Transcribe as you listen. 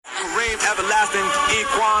everlasting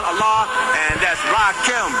Equan Allah, and that's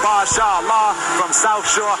Rakim Basha Allah from South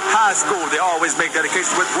Shore High School. They always make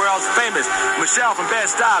dedications with world's famous Michelle from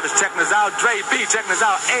Bed-Stuy is checking us out. Dre B checking us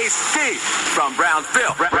out. Ace T from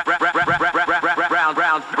Brownsville. Brownsville.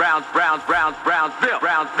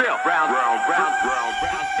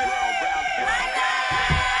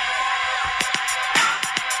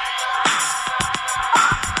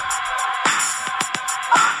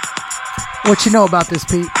 What you know about this,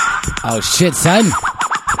 Pete? Oh, shit, son.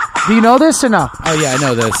 Do you know this or no? Oh, yeah, I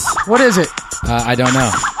know this. What is it? I don't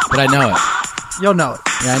know, but I know it. You'll know it.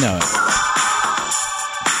 Yeah, I know it.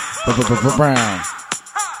 Brown.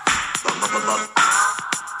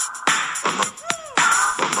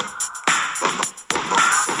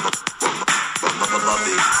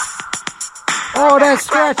 Oh, that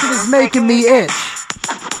scratching is making me itch.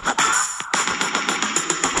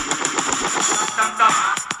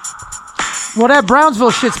 Well, that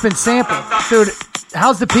Brownsville shit's been sampled. Dude,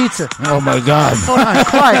 how's the pizza? Oh, my God. Hold on,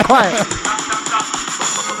 quiet.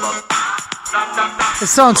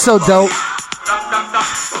 This song's so dope.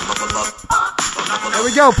 There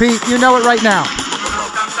we go, Pete. You know it right now.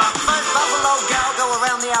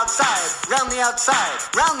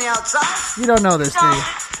 You don't know this, do you?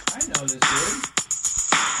 I know this, dude. I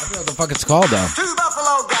don't know what the fuck it's called, though.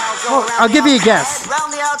 Well, I'll give you a guess.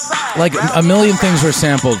 Like, a million things were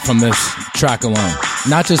sampled from this track alone.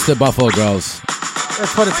 Not just the Buffalo Girls.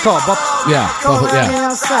 That's what it's called. Yeah. Go Buffalo, around the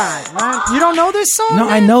outside, right? You don't know this song? No,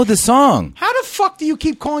 man? I know the song. How the fuck do you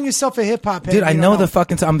keep calling yourself a hip-hop head? Dude, I know the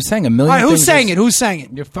fucking song. I'm saying a million All right, things. Who's sang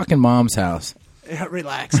it? Your fucking mom's house.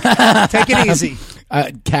 Relax. Take it easy.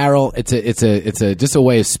 Carol, it's a just a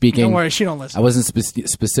way of speaking. Don't worry, she don't listen. I wasn't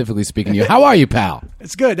specifically speaking to you. How are you, pal?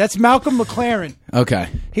 It's good. That's Malcolm McLaren. Okay.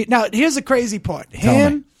 Now, here's the crazy part. Tell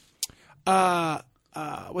me.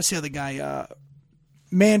 What's the other guy?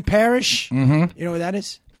 Man Parrish. Mm-hmm. You know what that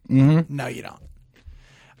is? Mm-hmm. No, you don't.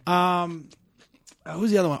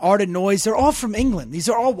 Who's the other one? Art and Noise. They're all from England. These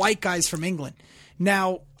are all white guys from England.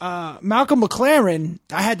 Now, Malcolm McLaren,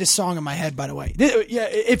 I had this song in my head, by the way.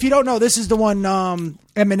 If you don't know, this is the one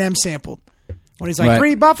Eminem sampled. When he's like, Right.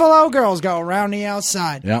 3 Buffalo girls go around the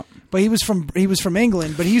outside. Yeah. But he was from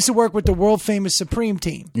England, but he used to work with the world famous Supreme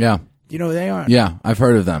team. Yeah. You know who they are? Yeah, I've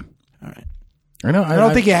heard of them. All right. I know. I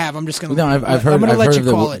don't think you have. I'm just going to. No, I've heard. I'm gonna I've let heard you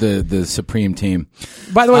of call it. the Supreme team.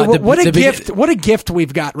 By the way, what a the gift! What a gift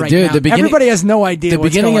we've got right Dude, now. the beginning- Everybody has no idea. The what's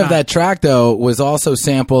beginning going of that track though was also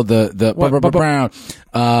sampled the Brown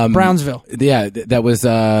Brownsville. Yeah, that was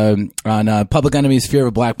on Public Enemy's "Fear of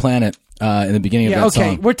a Black Planet" in the beginning of that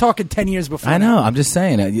song. We're talking 10 years before. I know. I'm just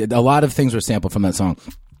saying. A lot of things were sampled from that song.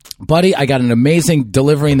 Buddy, I got an amazing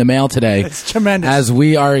delivery in the mail today. It's tremendous. As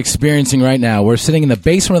we are experiencing right now. We're sitting in the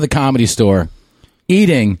basement of the Comedy Store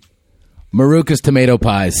eating Maruka's tomato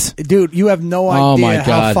pies. Dude, you have no Oh, idea my how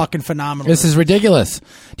God. fucking phenomenal This is ridiculous.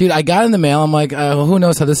 Dude, I got in the mail. I'm like, who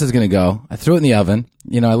knows how this is going to go? I threw it in the oven.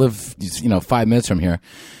 You know, I live, 5 minutes from here.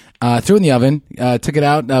 Threw it in the oven, took it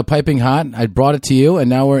out, piping hot. I brought it to you, and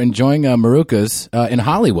now we're enjoying Maruka's in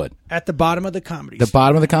Hollywood. At the bottom of the Comedy The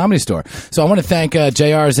bottom of the Comedy Store. So I want to thank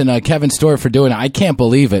JR's and Kevin Stewart for doing it. I can't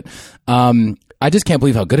believe it. I just can't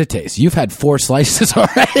believe how good it tastes. You've had 4 slices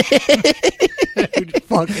already. Dude,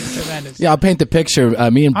 fucking tremendous. Yeah, I'll paint the picture.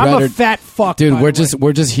 Me and Brett I'm a are, fat fuck. dude. by We're the way.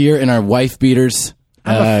 we're just here in our wife beaters.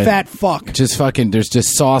 I'm a fat fuck. Just fucking. There's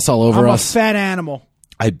just sauce all over I'm us. a fat animal.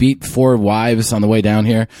 I beat 4 wives on the way down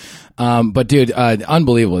here. But dude,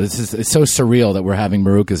 unbelievable. It's so surreal that we're having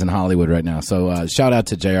Maruka's in Hollywood right now. So shout out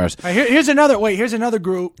to JR's. All right, here's another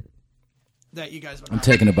group that you guys would I'm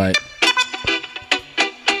taking a bite.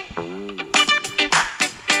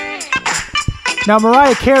 Now,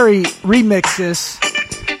 Mariah Carey remixed this.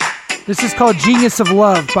 This is called Genius of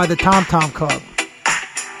Love by the Tom Tom Club.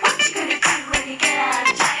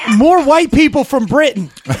 More white people from Britain.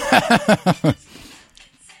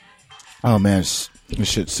 Oh man, this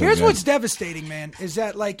shit's so Here's good. what's devastating, man, is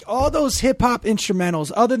that like all those hip hop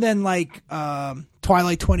instrumentals, other than like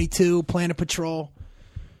Twilight 22, Planet Patrol,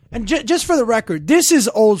 and just for the record, this is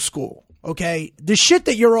old school. Okay, the shit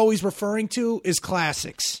that you're always referring to is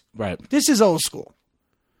classics. Right. This is old school.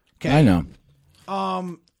 Okay, I know.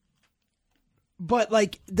 but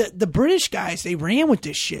like the British guys, they ran with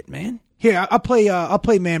this shit, man. Here, I'll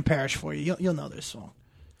play Man Parrish for you. You'll know this song.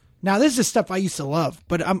 Now, this is stuff I used to love,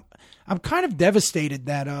 but I'm kind of devastated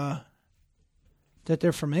that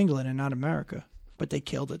they're from England and not America. But they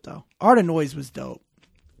killed it though. Art of Noise was dope.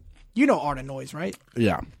 You know Art of Noise, right?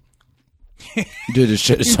 Yeah. Dude, this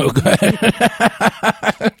shit is so good.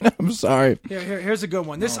 I'm sorry. Here's a good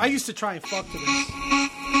one. This I used to try and fuck to this.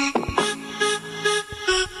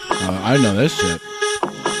 I know this shit.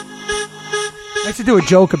 like to do a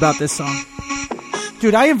joke about this song.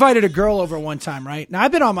 Dude, I invited a girl over one time, right? Now,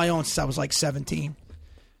 I've been on my own since I was like 17.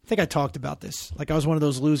 I think I talked about this. Like, I was one of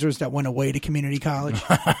those losers that went away to community college.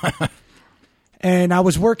 And I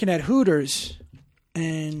was working at Hooters,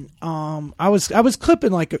 and I was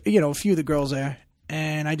clipping like a few of the girls there,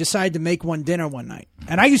 and I decided to make one dinner one night.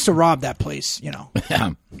 And I used to rob that place, Yeah.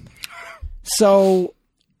 So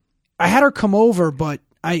I had her come over, but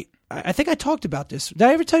I think I talked about this. Did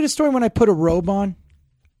I ever tell you the story when I put a robe on?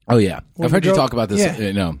 Oh yeah, I've heard you talk about this.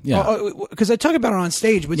 Yeah. Yeah, because I talk about it on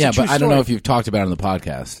stage. But it's a true but I don't story. know if you've talked about it on the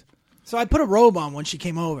podcast. So I put a robe on when she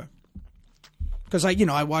came over because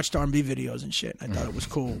I watched R&B videos and shit. I thought it was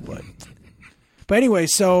cool, but anyway,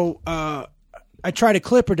 so I tried to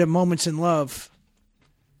clip her to "Moments in Love,"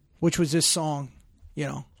 which was this song.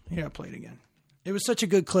 Here, I play it again. It was such a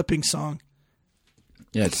good clipping song.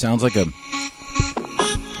 Yeah, it sounds like a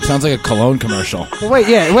cologne commercial. Well, wait,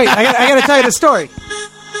 I got to tell you the story.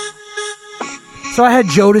 So I had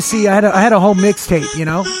Jodeci, I had a whole mixtape,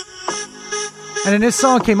 and then this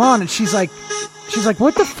song came on, and she's like,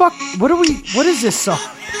 what the fuck? What is this song?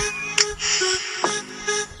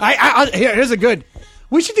 Here's a good.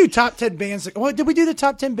 We should do top 10 bands. What did we do? The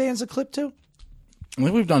top 10 bands of clip to? I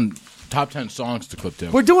think we've done top 10 songs to clip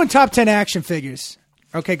to. We're doing top 10 action figures.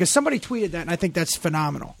 Okay, because somebody tweeted that, and I think that's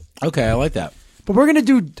phenomenal. Okay, I like that. But we're gonna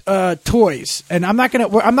do toys, and I'm not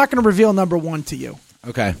gonna reveal number one to you.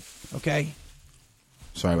 Okay. Okay.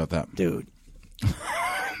 Sorry about that, dude.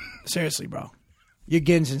 Seriously, bro, you're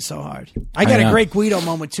ginsing so hard. I got a great Guido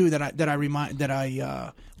moment too that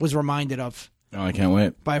I was reminded of. Oh, I can't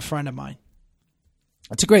wait. By a friend of mine.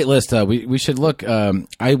 It's a great list. We should look.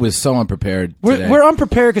 I was so unprepared today. We're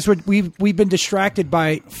unprepared because we've been distracted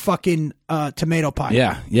by fucking tomato pie.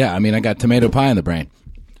 Yeah. I mean, I got tomato pie in the brain.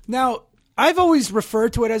 Now, I've always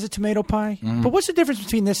referred to it as a tomato pie, but what's the difference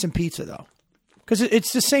between this and pizza, though? Because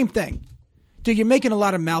it's the same thing. Dude, you're making a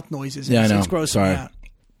lot of mouth noises. Yeah, I know. It's grossing Sorry. me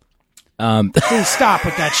out. Dude, stop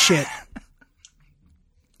with that shit.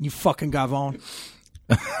 You fucking gavone.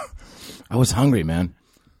 I was hungry, man.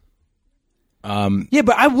 Yeah,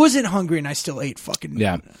 but I wasn't hungry and I still ate fucking...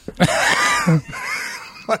 Yeah.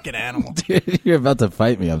 Fucking animal. Dude, you're about to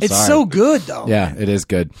fight me. I'm sorry. It's so good, though. Yeah, it is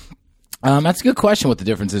good. That's a good question. What the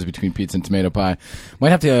difference is between pizza and tomato pie?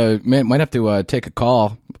 Might have to take a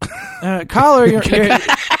call. Caller, you're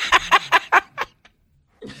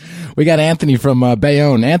we got Anthony from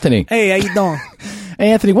Bayonne. Anthony, hey, how you doing?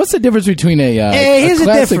 Hey, Anthony, what's the difference between a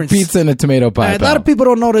classic pizza and a tomato pie? A lot of people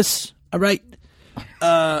don't know this. All right,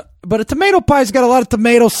 but a tomato pie's got a lot of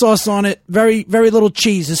tomato sauce on it. Very, very little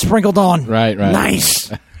cheese is sprinkled on. Right.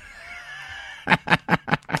 Nice.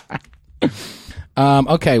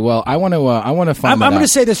 Okay, well, I want to find. I'm going to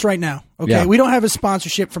say this right now. Okay, Yeah. we don't have a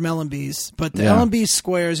sponsorship from L&B's, but the L&B's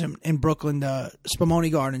Squares in Brooklyn, the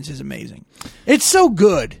Spumoni Gardens, is amazing. It's so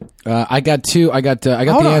good. I got the answer. I got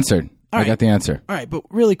the answer. All right, but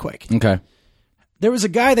really quick, Okay. there was a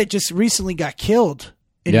guy that just recently got killed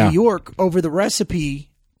in New York over the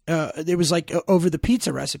recipe. It was like over the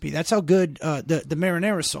pizza recipe. That's how good the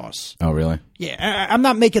marinara sauce. Oh, really? Yeah, I'm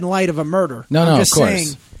not making light of a murder. No, I'm just of course.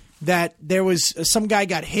 saying that there was some guy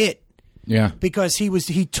got hit. Yeah. Because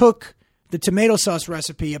he took the tomato sauce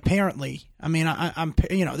recipe. Apparently, I mean, I'm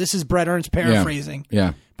this is Brett Ernst paraphrasing.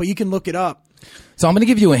 Yeah. But you can look it up. So I'm going to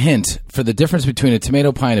give you a hint for the difference between a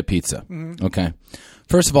tomato pie and a pizza. Mm-hmm. Okay.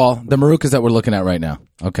 First of all, the Marucas that we're looking at right now.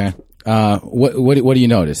 Okay. What do you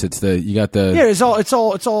notice? You got the it's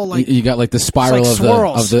all like you got like the spiral like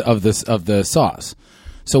swirls. of the sauce.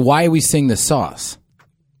 So why are we seeing the sauce?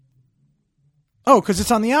 Oh, because it's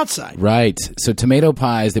on the outside. Right. So tomato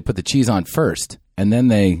pies, they put the cheese on first, and then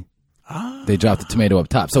they drop the tomato up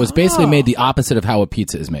top. So it's basically made the opposite of how a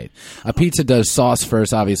pizza is made. A pizza does sauce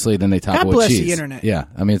first, obviously, then they top God it with bless cheese. the internet. Yeah,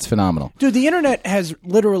 I mean, it's phenomenal. Dude, the internet has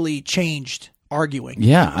literally changed arguing.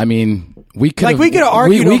 Yeah, I mean, we could have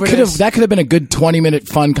argued over this. That could have been a good 20-minute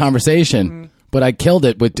fun conversation, but I killed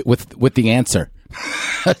it with the answer.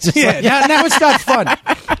 Now it's not fun.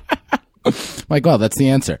 Like, well, that's the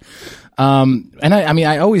answer. And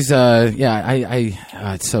I always,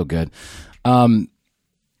 it's so good.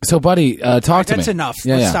 So, buddy, talk to me. That's enough.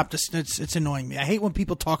 Yeah, Let's stop this. It's annoying me. I hate when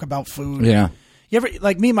people talk about food. Yeah. You ever,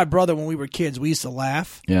 like me and my brother, when we were kids, we used to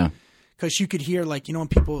laugh. Yeah. Because you could hear, like, when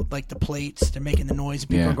people, like, the plates, they're making the noise, and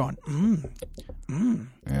people are going,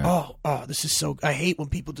 Yeah. Oh, this is so, I hate when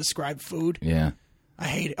people describe food. Yeah. I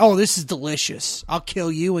hate it. Oh, this is delicious. I'll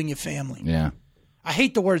kill you and your family. Yeah. I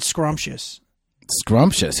hate the word scrumptious.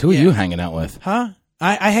 Scrumptious. Who are you hanging out with? Huh?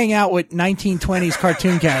 I hang out with 1920s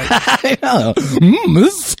cartoon characters. I know.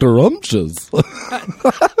 This is scrumptious.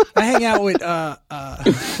 I hang out with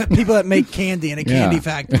people that make candy in a candy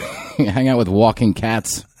factory. Hang out with walking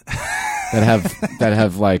cats that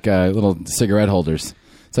have like little cigarette holders.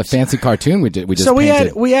 It's a fancy cartoon we just So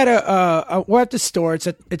painted. we had we're at the store. It's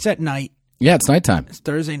at night. Yeah, it's nighttime. It's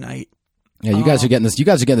Thursday night. Yeah, you guys are getting this. You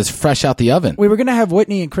guys are getting this fresh out the oven. We were gonna have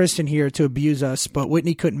Whitney and Kristen here to abuse us, but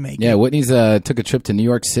Whitney couldn't make Yeah, it. Whitney's took a trip to New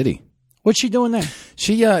York City. What's she doing there?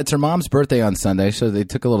 She it's her mom's birthday on Sunday, so they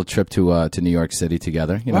took a little trip to New York City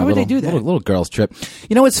together. You know, Why would little, they do that? Little girls trip.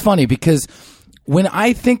 You know, it's funny because when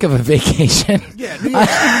I think of a vacation, Yeah, New York.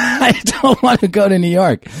 I don't want to go to New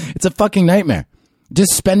York. It's a fucking nightmare.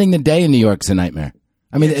 Just spending the day in New York is a nightmare.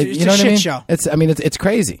 I mean, It's you know a what I shit mean? show. It's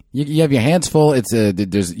crazy. You have your hands full.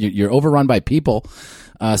 You're overrun by people.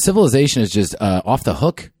 Civilization is just off the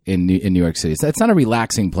hook in New York City. It's not a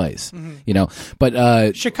relaxing place, you know.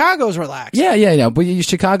 But Chicago's relaxed. yeah. But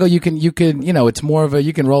Chicago, you can, you know, it's more of a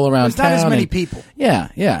you can roll around. There's not as town many and- people.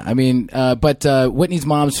 Yeah. I mean, but Whitney's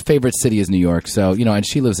mom's favorite city is New York, so you know, and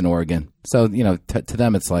she lives in Oregon. So you know, to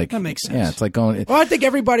them, it's like That makes sense. Yeah, it's like going. Well, I think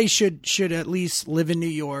everybody should at least live in New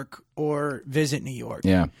York or visit New York.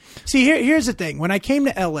 Yeah, See, here's the thing. When I came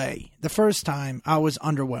to L.A. the first time, I was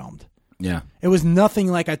underwhelmed. yeah. It was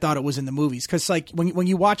nothing like I thought it was in the movies. Because like when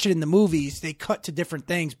you watch it in the movies, they cut to different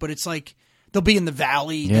things, but it's like they'll be in the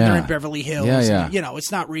valley and Yeah. they're in Beverly Hills. Yeah. And, you know,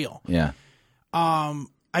 it's not real. Yeah.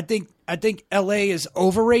 I think L.A. is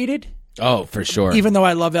overrated. Oh, for sure. Even though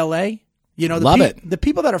I love L.A. You know, Love it. The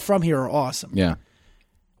people that are from here are awesome. Yeah.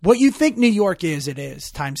 What you think New York is, it is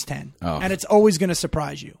times 10, Oh. and it's always going to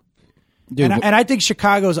surprise you. Dude, And I think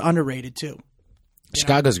Chicago's underrated too.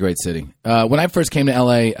 Chicago's a great city. When I first came to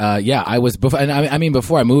LA, I was before. And I mean,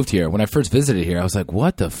 before I moved here, when I first visited here, I was like,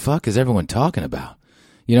 "What the fuck is everyone talking about?"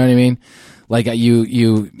 You know what I mean? Like you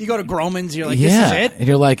You go to Groman's, you're like, yeah, this is it. and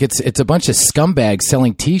you're like, it's a bunch of scumbags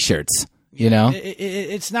selling T-shirts. You know,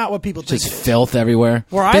 It's not what people think. just it is. filth everywhere.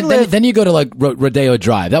 Where I then, live- then you go to like Rodeo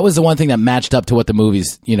Drive. That was the one thing that matched up to what the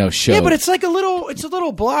movies, you know, showed. Yeah, but it's like a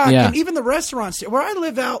little block, Yeah. and even the restaurants where I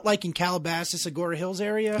live out, like in Calabasas, Agoura Hills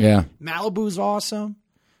area. Yeah. Malibu's awesome.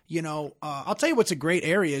 You know, I'll tell you what's a great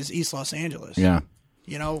area is East Los Angeles. yeah.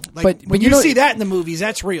 You know, like But when you you know- see that in the movies,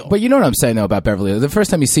 that's real. But you know what I'm saying though about Beverly Hills. The first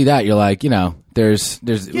time you see that, you're like, you know, there's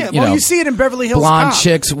yeah, you well, know, you see it in Beverly Hills blonde Cop.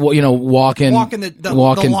 chicks, you know, walking the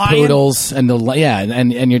walking lion. poodles, and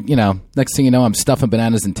and you're, you know, next thing you know, I'm stuffing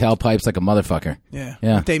bananas in tailpipes like a motherfucker. Yeah,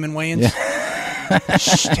 Yeah. With Damon Wayans.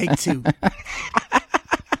 Shh, take two.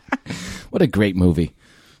 What a great movie!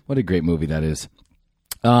 What a great movie that is.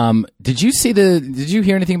 Did you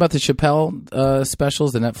hear anything about the Chappelle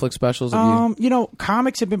specials, the Netflix specials? You know,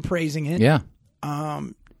 comics have been praising it. Yeah,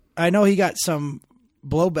 I know he got some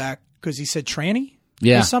blowback because he said tranny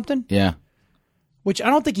yeah, or something, yeah. which I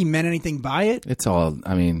don't think he meant anything by it. It's all.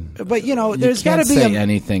 I mean, But you know, you there's got can't to be say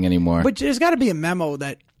anything anymore. but there's got to be a memo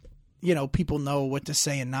that you know people know what to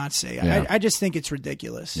say and not say. Yeah. I just think it's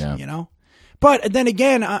ridiculous. Yeah. You know, but then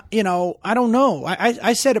again, you know, I don't know.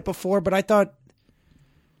 I said it before, but I thought.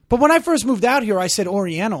 But when I first moved out here, I said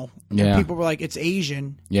Oriental. And Yeah. people were like, "It's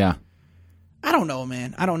Asian." yeah. I don't know,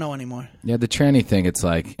 man. I don't know anymore. Yeah, the tranny thing, it's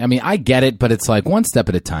like, I mean, I get it, but it's like one step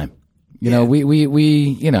at a time. You know, we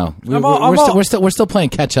you know, we're still playing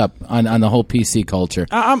catch up on the whole PC culture.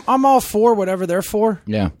 I'm all for whatever they're for.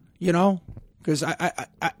 Yeah. You know, because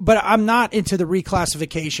but I'm not into the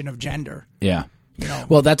reclassification of gender. Yeah. You know,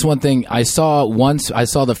 Well, that's one thing I saw once. I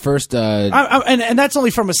saw the first. and that's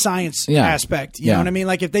only from a science Yeah. aspect. You Yeah. know what I mean?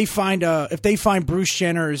 Like if they find Bruce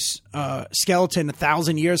Jenner's skeleton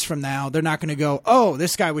 1,000 years from now, they're not going to go, "Oh,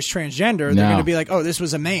 this guy was transgender." They're No. going to be like, "Oh, this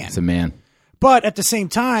was a man." It's a man. But at the same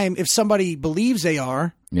time, if somebody believes they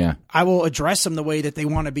are, Yeah. I will address them the way that they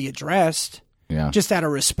want to be addressed, Yeah. just out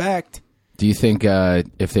of respect. Do you think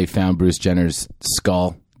if they found Bruce Jenner's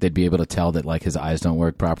skull, they'd be able to tell that like his eyes don't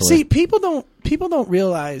work properly? See, people don't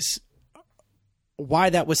realize why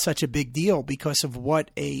that was such a big deal because of what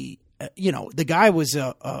the guy was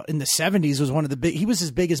in the 70s was one of the big. He was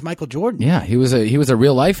as big as Michael Jordan. Yeah, he was a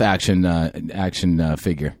real life action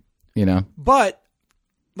figure. You know. But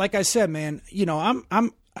like I said, man, you know,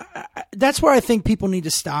 that's where I think people need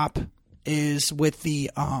to stop is with the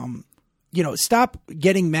stop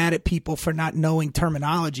getting mad at people for not knowing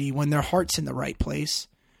terminology when their heart's in the right place.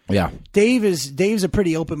 Yeah. Dave's a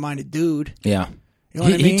pretty open-minded dude. Yeah. You know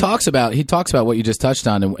what I mean? He talks about what you just touched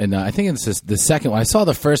on, and I think it's the second one. I saw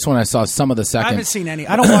the first one. I saw some of the second. I haven't seen any.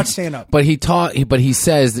 I don't watch stand-up. But he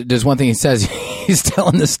says there's one thing he says. He's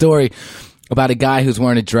telling the story about a guy who's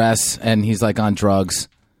wearing a dress and he's like on drugs,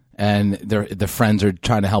 and the friends are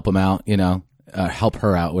trying to help him out, you know. help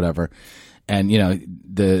her out, whatever. And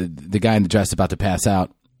the guy in the dress about to pass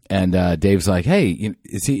out, and Dave's like, "Hey,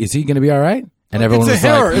 is he going to be all right?" And everyone was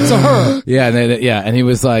like, "It's a her." Yeah, and he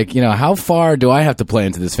was like, how far do I have to play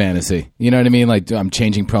into this fantasy? You know what I mean? Like, I'm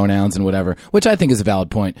changing pronouns and whatever, which I think is a valid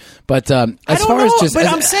point. But as far as just,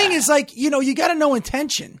 I'm saying is like, you got to know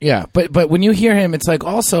intention. Yeah, but when you hear him, it's like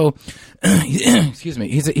also, excuse me,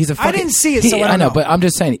 he's a fucking, I didn't see it, so I don't know. But I'm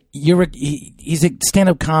just saying, he's a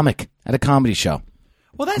stand-up comic at a comedy show.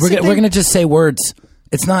 Well, that's we're going to just say words.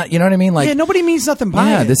 It's not, you know what I mean? Like, yeah, nobody means nothing by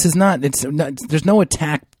it. Yeah, this is not. There's no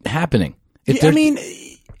attack happening. I mean,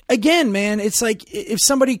 again, man, it's like if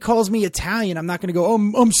somebody calls me Italian, I'm not going to go, "Oh,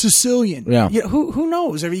 I'm Sicilian." Yeah. Who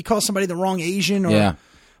knows? Or you call somebody the wrong Asian. Or, yeah.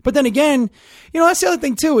 But then again, that's the other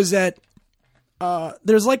thing too is that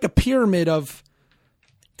there's like a pyramid of.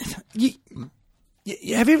 Have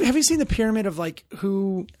you seen the pyramid of like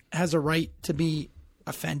who has a right to be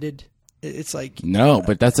offended? It's like no,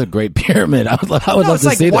 but that's a great pyramid. I would love to it's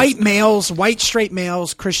like see white that. males, white straight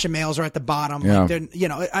males, Christian males are at the bottom. Yeah. Like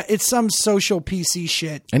it's some social PC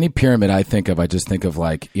shit. Any pyramid I think of, I just think of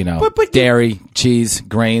like But dairy, cheese,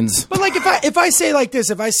 grains. But like if I say like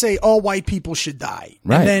this, if I say all white people should die,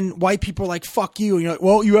 right. and then white people are like fuck you, and you're like,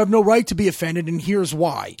 well, you have no right to be offended, and here's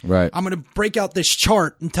why. Right. I'm going to break out this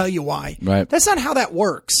chart and tell you why. Right. That's not how that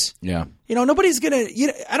works. Yeah. Nobody's going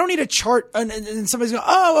to, I don't need a chart and somebody's going,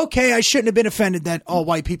 oh, okay, I shouldn't have been offended that all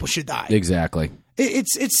white people should die. Exactly.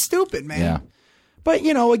 It's stupid, man. Yeah. But,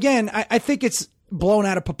 again, I think it's blown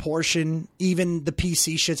out of proportion, even the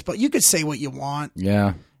PC shits, but you could say what you want.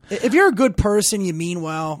 Yeah. If you're a good person, you mean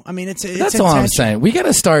well. I mean, it's that's all I'm saying. We got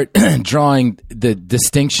to start drawing the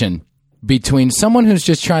distinction between someone who's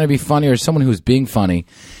just trying to be funny or someone who's being funny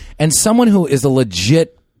and someone who is a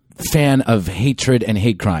legit fan of hatred and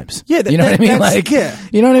hate crimes. Yeah, you know what I mean? Like, yeah,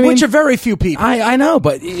 you know what I mean? Which are very few people. I know,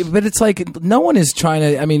 but it's like no one is trying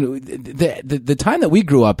to. I mean, the time that we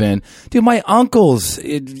grew up in, dude, my uncles,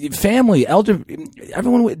 family, elder,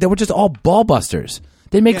 everyone, they were just all ball busters.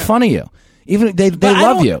 They make fun of you, even they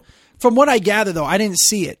love you. From what I gather, though, I didn't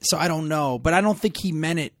see it, so I don't know. But I don't think he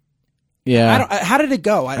meant it. Yeah. How did it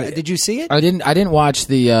go? Did you see it? I didn't watch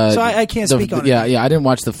the. So I can't speak on it. Yeah. I didn't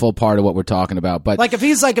watch the full part of what we're talking about. But like, if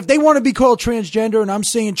if they want to be called transgender and I'm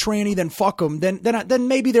saying tranny, then fuck them. Then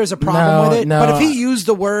maybe there's a problem with it. No. But if he used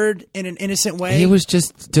the word in an innocent way, he was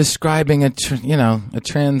just describing a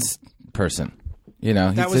trans person. He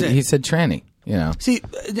said tranny. See,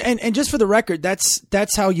 and just for the record,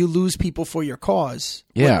 that's how you lose people for your cause.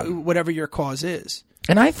 Yeah. Whatever your cause is.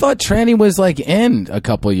 And I thought tranny was like in a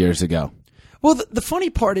couple of years ago. Well, the funny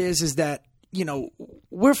part is that,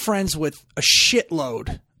 we're friends with a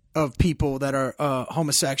shitload of people that are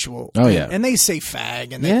homosexual. Oh, yeah. And they say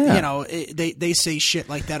fag and they say shit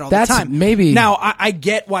like that all That's the time. maybe. Now, I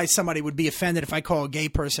get why somebody would be offended if I call a gay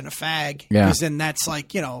person a fag. Yeah. Because then that's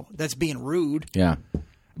like, that's being rude. Yeah.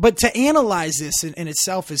 But to analyze this in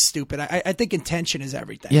itself is stupid. I think intention is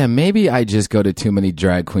everything. Yeah, maybe I just go to too many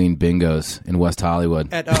drag queen bingos in West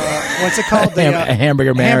Hollywood. At what's it called?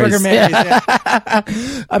 Hamburger Mary's. Hamburger Mary's.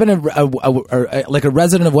 Yeah. I've been a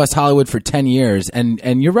resident of West Hollywood for 10 years,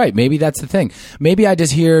 and you're right. Maybe that's the thing. Maybe I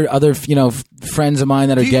just hear other friends of mine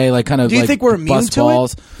that are gay, like kind of. Do you like think we're immune to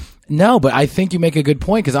balls. it? No, but I think you make a good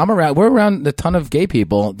point because we're around a ton of gay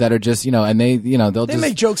people that are just, and they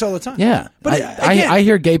make jokes all the time. Yeah. But I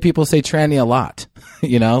hear gay people say tranny a lot,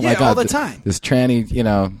 like all the time. This tranny,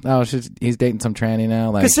 he's dating some tranny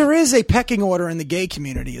now. Like, because there is a pecking order in the gay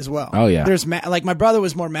community as well. Oh, yeah. There's like my brother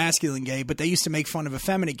was more masculine gay, but they used to make fun of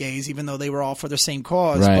effeminate gays, even though they were all for the same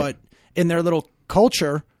cause. Right. But in their little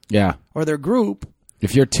culture, yeah, or their group,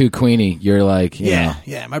 if you're too queenie, you're like, yeah.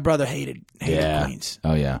 My brother hated queens.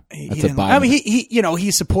 Oh yeah, That's a bottom. I mean,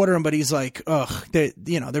 he supported them, but he's like, ugh, they're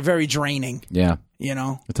very draining. Yeah,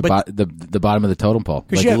 it's the bottom of the totem pole,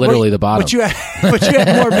 like the bottom. But you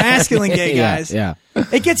have more masculine gay guys. Yeah,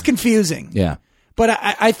 it gets confusing. Yeah, but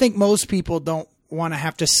I think most people don't want to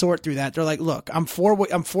have to sort through that. They're like, look, I'm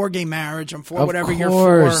for gay marriage. I'm for whatever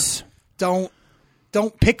you're for.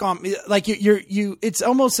 Don't pick on me. Like you. It's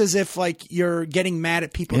almost as if like you're getting mad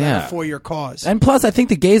at people that are for your cause. And plus, I think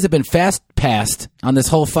the gays have been fast passed on this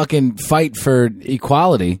whole fucking fight for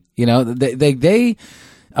equality. They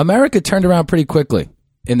America turned around pretty quickly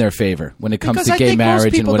in their favor when it comes to gay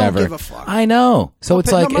marriage and whatever. Don't give a fuck. I know. So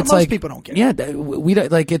it's like most people don't care. Yeah, we don't,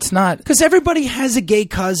 like it's not because everybody has a gay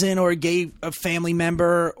cousin or a family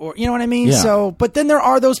member, or you know what I mean. Yeah. So, but then there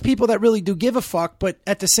are those people that really do give a fuck. But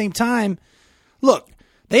at the same time. Look,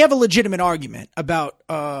 they have a legitimate argument about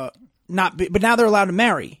but now they're allowed to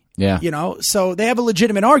marry. Yeah. So they have a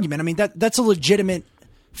legitimate argument. I mean, that's a legitimate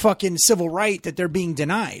fucking civil right that they're being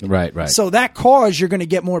denied. Right, right. So that cause you're going to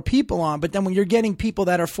get more people on, but then when you're getting people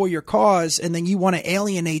that are for your cause and then you want to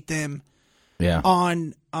alienate them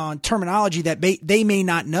on terminology that they may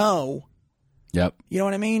not know. Yep. You know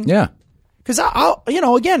what I mean? Yeah. Because I'll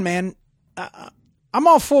again, man, I'm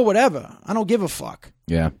all for whatever. I don't give a fuck.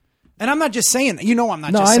 Yeah. And I'm not just saying that. I'm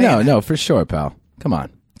not No, just I saying know. that. No, for sure, pal. Come on.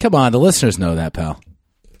 The listeners know that, pal.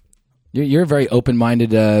 You're a very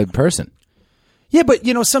open-minded person. Yeah, but,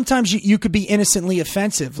 sometimes you could be innocently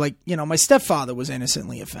offensive. Like, my stepfather was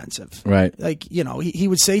innocently offensive. Right. Like, he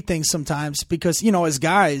would say things sometimes because, as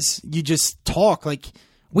guys, you just talk. Like,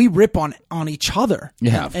 we rip on each other.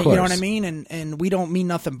 Yeah, of and, course. You know what I mean? And we don't mean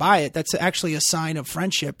nothing by it. That's actually a sign of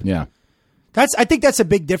friendship. Yeah. I think that's a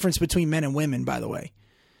big difference between men and women, by the way.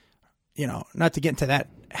 Not to get into that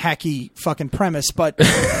hacky fucking premise, but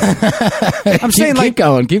I'm saying keep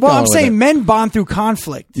going. I'm saying men bond through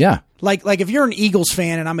conflict. Yeah. Like if you're an Eagles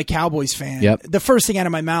fan and I'm a Cowboys fan, Yep. the first thing out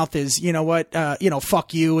of my mouth is, you know what,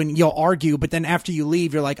 fuck you, and you'll argue, but then after you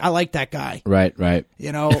leave, you're like, I like that guy. Right. Or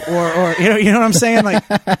you know what I'm saying? Like,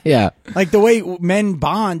 Yeah. like the way men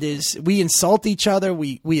bond is we insult each other,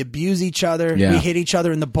 we abuse each other, Yeah. we hit each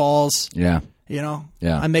other in the balls. Yeah. Yeah.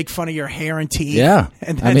 I make fun of your hair and teeth. Yeah.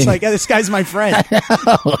 And that's like, this guy's my friend.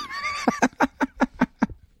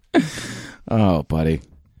 Oh, buddy.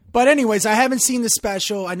 But anyways, I haven't seen the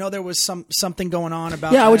special. I know there was something going on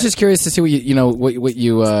about Yeah, that. I was just curious to see what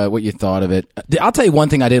you thought of it. I'll tell you one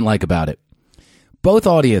thing I didn't like about it. Both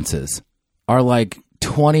audiences are like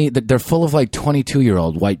 20. They're full of like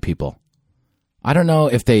 22-year-old white people. I don't know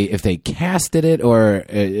if they casted it or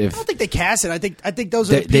if I don't think they cast it. I think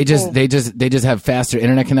those are the they people. they just have faster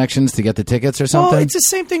internet connections to get the tickets or something. Well, it's the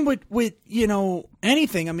same thing with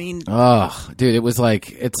anything. I mean, oh, dude,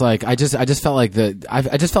 I just felt like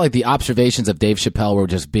the observations of Dave Chappelle were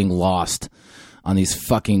just being lost on these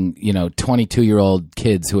fucking 22-year-old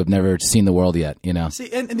kids who have never seen the world yet.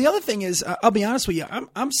 See, and the other thing is, I'll be honest with you,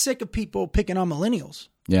 I'm sick of people picking on millennials.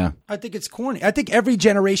 Yeah, I think it's corny. I think every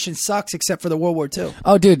generation sucks except for the World War II.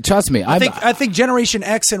 Oh, dude, trust me. I think Generation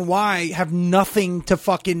X and Y have nothing to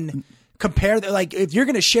fucking compare. Like, if you're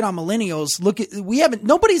going to shit on millennials,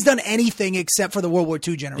 nobody's done anything except for the World War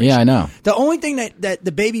II generation. Yeah, I know. The only thing that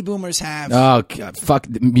the baby boomers have. Oh, God, fuck,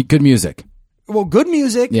 good music. Well, good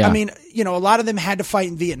music. Yeah. I mean, a lot of them had to fight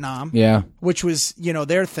in Vietnam. Yeah. Which was,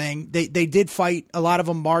 their thing. They did fight. A lot of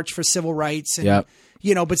them marched for civil rights. And, Yep.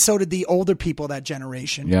 But so did the older people of that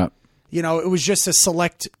generation. Yeah. It was just a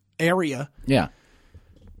select area. Yeah.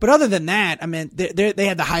 But other than that, I mean, they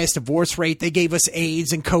had the highest divorce rate. They gave us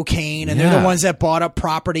AIDS and cocaine, and they're Yeah. the ones that bought up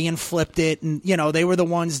property and flipped it. And, they were the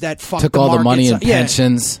ones that fucked Took the all the markets money and up. Yeah,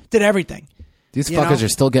 pensions. did everything. These fuckers are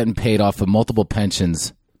still getting paid off of multiple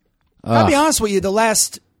pensions. I'll be honest with you. The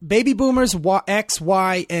last baby boomers, X,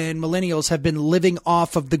 Y, and millennials have been living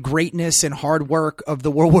off of the greatness and hard work of the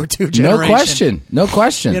World War II generation. No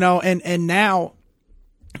question. And now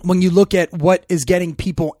when you look at what is getting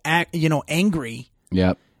people angry,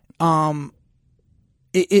 Yep.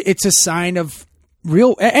 it's a sign of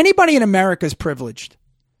anybody in America is privileged.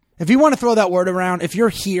 If you want to throw that word around, if you're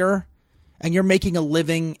here and you're making a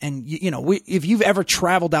living, and if you've ever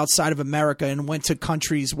traveled outside of America and went to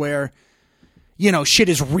countries where shit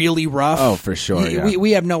is really rough. Oh, for sure.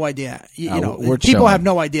 We have no idea. We're people chilling. have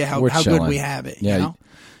no idea how good chilling. we have it. Yeah.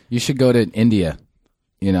 You should go to India.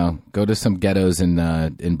 Go to some ghettos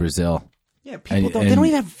in Brazil. Yeah, people they don't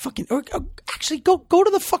even have fucking. Or actually, go to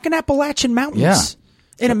the fucking Appalachian Mountains.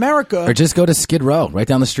 In America, Or just go to Skid Row, right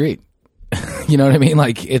down the street. You know what I mean?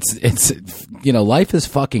 Like it's life is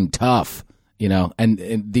fucking tough.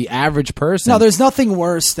 And the average person. No, there's nothing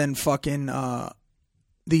worse than fucking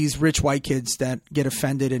these rich white kids that get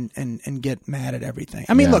offended and get mad at everything.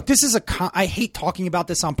 I mean, look, this is I hate talking about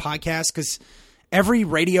this on podcasts because every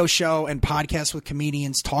radio show and podcast with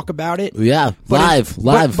comedians talk about it. Yeah, live.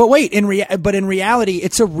 But wait, in reality,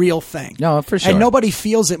 it's a real thing. No, for sure. And nobody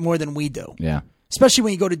feels it more than we do. Yeah. Especially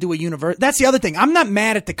when you go to do a university. That's the other thing. I'm not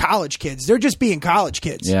mad at the college kids. They're just being college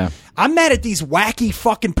kids. Yeah. I'm mad at these wacky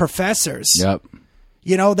fucking professors. Yep.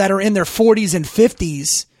 That are in their 40s and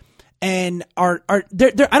 50s and are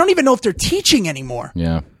they're I don't even know if they're teaching anymore.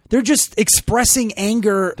 Yeah. They're just expressing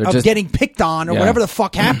anger of getting picked on or whatever the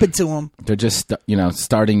fuck happened to them. They're just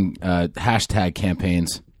starting hashtag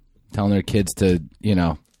campaigns, telling their kids to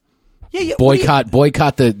boycott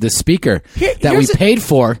the speaker that we paid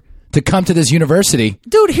for to come to this university,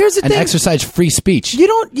 dude. Here's the and thing: exercise free speech. You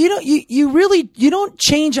don't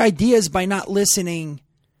change ideas by not listening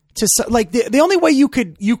to like the only way you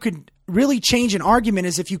could really change an argument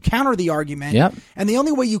is if you counter the argument. Yep. And the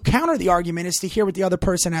only way you counter the argument is to hear what the other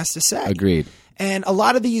person has to say. Agreed. And a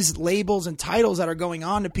lot of these labels and titles that are going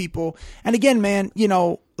on to people. And again, man,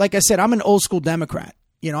 like I said, I'm an old school Democrat.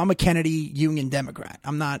 I'm a Kennedy Union Democrat.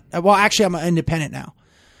 I'm not, well, actually I'm an independent now.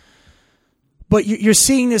 But you're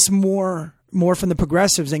seeing this more from the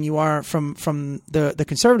progressives than you are from the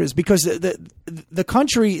conservatives, because the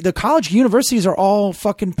country, the college universities are all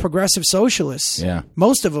fucking progressive socialists. Yeah.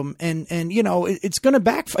 Most of them. And it's going to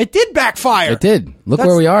backfire. It did backfire. It did. Look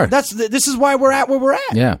where we are. This is why we're at where we're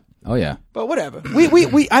at. Yeah. Oh, yeah. But whatever.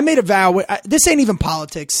 I made a vow. This ain't even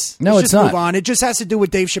politics. No, Let's it's just not. move on. It just has to do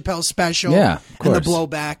with Dave Chappelle's special. Yeah, of and the course.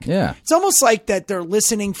 blowback. Yeah. It's almost like that they're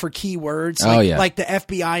listening for keywords. Oh, yeah. Like the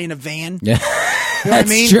FBI in a van. Yeah. You know what I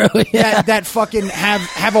mean? True. Yeah. That fucking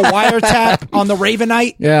have a wiretap on the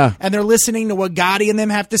Ravenite. Yeah. And they're listening to what Gotti and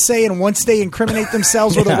them have to say. And once they incriminate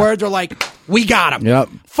themselves with a word, they're like, we got them. Yep.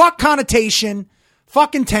 Fuck connotation.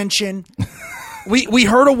 Fuck intention. We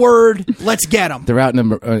heard a word. Let's get them. They're out in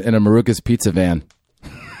a Maruca's pizza van.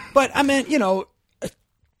 But I mean,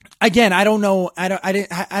 again, I don't know. I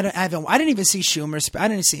didn't even see Schumer's. I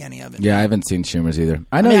didn't see any of it. Yeah, I haven't seen Schumer's either.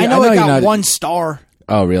 I know I know it you're got not, 1 star.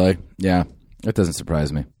 Oh, really? Yeah. That doesn't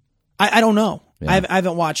surprise me. I don't know. Yeah. I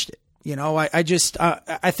haven't watched it.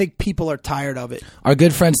 I think people are tired of it. Our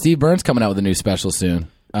good friend Steve Burns coming out with a new special soon.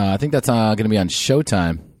 I think that's going to be on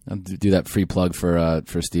Showtime. I'll do that free plug for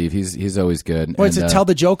Steve. He's always good. What is it? Tell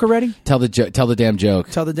the joke already? Tell the damn joke.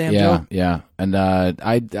 Tell the damn joke. joke. Yeah. And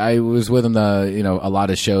I was with him a lot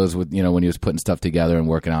of shows with when he was putting stuff together and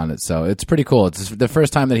working on it. So it's pretty cool. It's the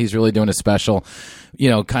first time that he's really doing a special,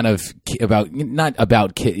 kind of about not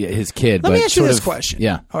about his kid. Let but me ask you this of, question.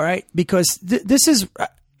 Yeah. All right, because this is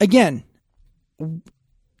again.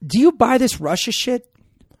 Do you buy this Russia shit?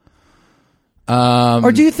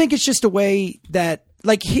 Or do you think it's just a way that?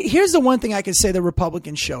 Like, here's the one thing I can say the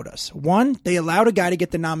Republicans showed us. One, they allowed a guy to get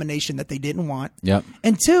the nomination that they didn't want. Yep.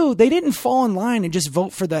 And two, they didn't fall in line and just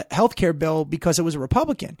vote for the healthcare bill because it was a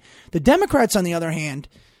Republican. The Democrats, on the other hand,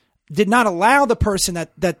 did not allow the person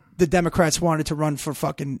that the Democrats wanted to run for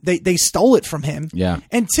fucking... They stole it from him. Yeah.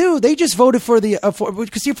 And two, they just voted for because the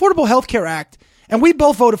Affordable Healthcare Act, and we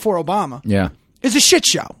both voted for Obama. Yeah. Is a shit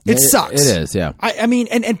show. It sucks. It is, yeah. I mean,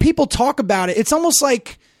 and people talk about it. It's almost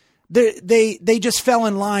like... They just fell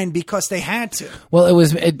in line because they had to. Well, it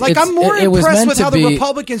was I'm more impressed with how the be,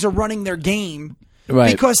 Republicans are running their game, right?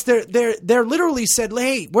 Because they're literally said,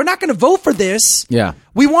 "Hey, we're not going to vote for this. Yeah,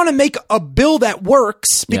 we want to make a bill that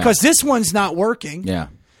works because this one's not working. Yeah,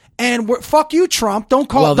 and fuck you, Trump. Don't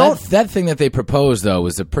call. Well, that thing that they proposed though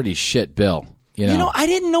was a pretty shit bill. I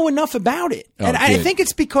didn't know enough about it, and I think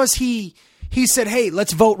it's because he said, hey,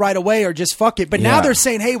 let's vote right away or just fuck it. But now they're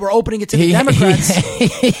saying, hey, we're opening it to the Democrats.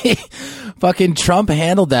 Fucking Trump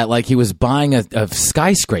handled that like he was buying a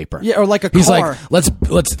skyscraper. Yeah, or like a car. He's like,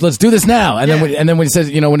 let's do this now. And then when he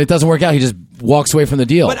says, when it doesn't work out, he just walks away from the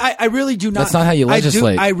deal. But I really do not. That's not how you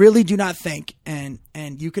legislate. I really do not think, and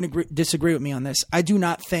you can disagree with me on this, I do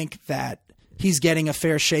not think that he's getting a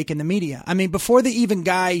fair shake in the media. I mean, before the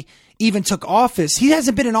guy even took office, he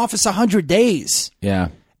hasn't been in office 100 days. Yeah.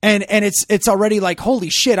 And it's already like, holy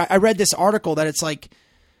shit. I read this article that it's like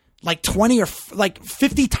 20 or like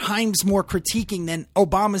 50 times more critiquing than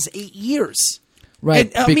Obama's 8 years.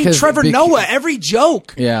 Right. And, Trevor Noah, every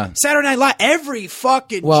joke. Yeah. Saturday Night Live, every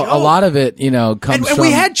fucking joke. A lot of it, comes from we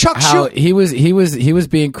had Chuck how he was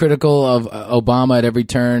being critical of Obama at every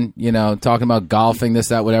turn, talking about golfing, this,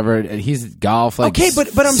 that, whatever. He's golfed like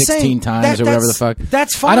but I'm 16 saying times or whatever the fuck.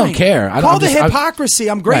 That's fine. I don't care. Call the hypocrisy.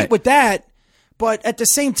 I'm great right. with that. But at the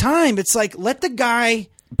same time, it's like, let the guy...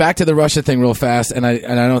 Back to the Russia thing real fast, and I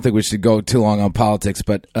don't think we should go too long on politics,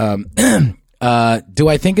 but do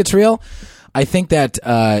I think it's real? I think that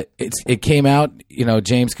it came out,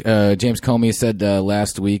 James Comey said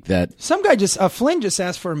last week that... Some guy Flynn just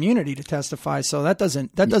asked for immunity to testify, so that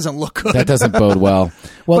doesn't look good. That doesn't bode well.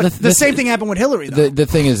 Well, the same thing happened with Hillary, though. The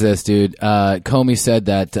thing is this, dude. Comey said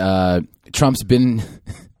that Trump's been...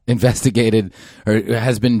 investigated or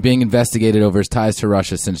has been being investigated over his ties to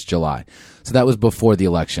Russia since July. So that was before the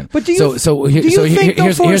election. But here's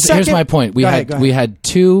my point. We had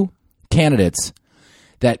two candidates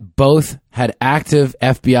that both had active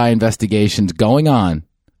FBI investigations going on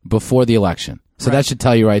before the election. So that should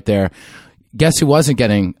tell you right there. Guess who wasn't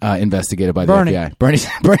getting investigated by the FBI?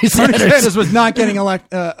 Bernie Sanders was not getting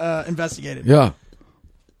investigated. Yeah.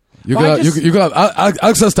 You could have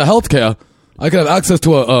access to health care. I could have access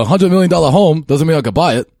to a $100 million home. Doesn't mean I could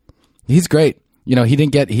buy it. He's great. He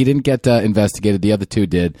didn't get investigated. The other two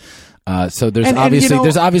did. So there's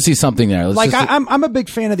obviously something there. I'm a big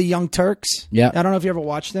fan of the Young Turks. Yeah. I don't know if you ever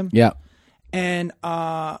watched them. Yeah. and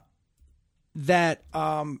that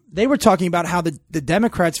they were talking about how the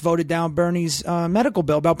Democrats voted down Bernie's medical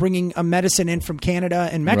bill about bringing a medicine in from Canada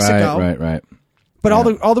and Mexico. Right. But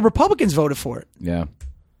all the Republicans voted for it. Yeah.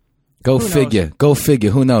 Go figure. Go figure.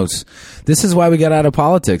 Who knows? This is why we got out of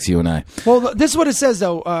politics, you and I. Well, this is what it says,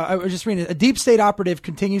 though. I was just reading it. A deep state operative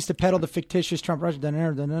continues to peddle the fictitious Trump Russia.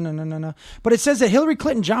 But it says that Hillary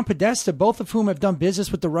Clinton and John Podesta, both of whom have done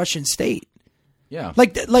business with the Russian state. Yeah.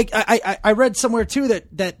 Like I read somewhere, too,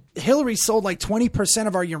 that Hillary sold like 20%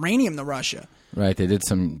 of our uranium to Russia. Right. They did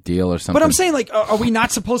some deal or something. But I'm saying, like, are we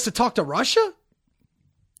not supposed to talk to Russia?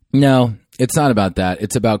 No, it's not about that.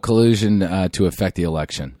 It's about collusion to affect the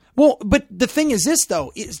election. Well, but the thing is this,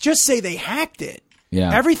 though, is just say they hacked it.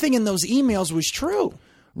 Yeah. Everything in those emails was true.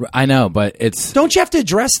 I know, but it's... Don't you have to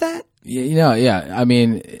address that? Yeah. I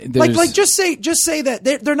mean... Like just say that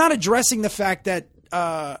they're not addressing the fact that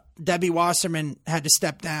Debbie Wasserman had to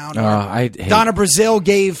step down. Or Donna Brazile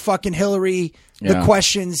gave fucking Hillary the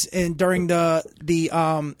questions and during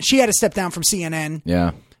the she had to step down from CNN.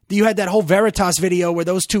 Yeah. You had that whole Veritas video where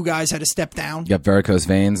those two guys had to step down. You got varicose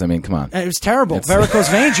veins. I mean, come on. It was terrible. Varicose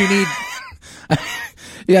veins. You need.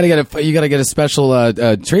 You gotta get a special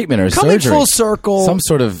treatment or coming surgery. Full circle. Some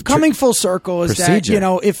sort of coming full circle is procedure.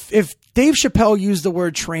 that if Dave Chappelle used the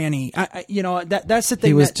word tranny, that's the thing.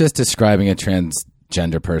 He was just describing a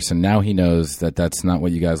transgender person. Now he knows that that's not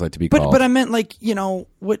what you guys like to be called. But I meant like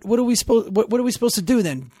what are we supposed to do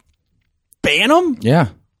then? Ban him? Yeah.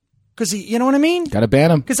 Because you know what I mean? Got to ban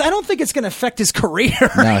him. Because I don't think it's going to affect his career.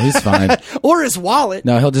 No, he's fine. Or his wallet.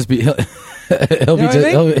 No, he'll just be he'll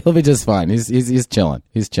be just fine. He's chilling.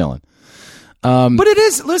 He's chilling. But it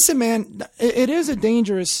is. Listen, man. It is a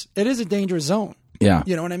dangerous zone. Yeah.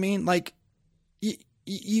 You know what I mean? Like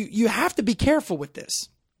you have to be careful with this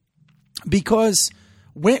because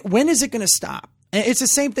when is it going to stop? And it's the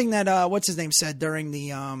same thing that what's his name said during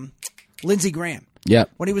the Lindsey Graham. Yeah.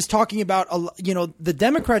 When he was talking about, the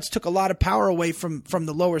Democrats took a lot of power away from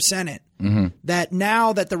the lower Senate. Mm-hmm. That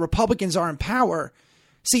now that the Republicans are in power,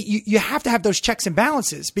 see, you have to have those checks and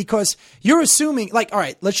balances because you're assuming, like, all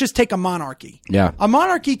right, let's just take a monarchy. Yeah. A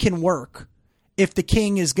monarchy can work if the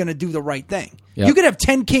king is going to do the right thing. Yep. You could have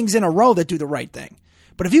 10 kings in a row that do the right thing.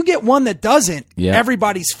 But if you get one that doesn't,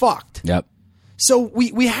 everybody's fucked. Yep. So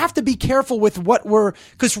we have to be careful with what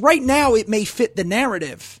because right now it may fit the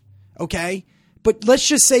narrative, okay? But let's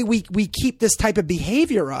just say we keep this type of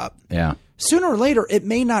behavior up. Yeah. Sooner or later, it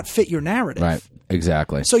may not fit your narrative. Right.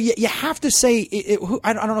 Exactly. So you have to say,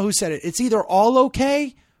 I don't know who said it. It's either all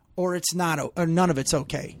okay or it's not, or none of it's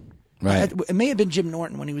okay. Right. It may have been Jim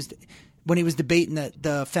Norton when he was debating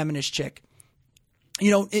the feminist chick.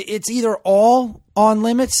 It's either all on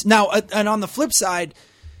limits. Now, and on the flip side,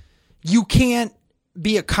 you can't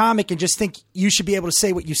be a comic and just think you should be able to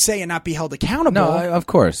say what you say and not be held accountable. No, of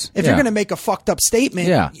course. If you're going to make a fucked up statement,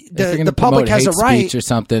 the public has a right. Speech or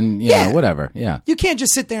something, whatever. Yeah. You can't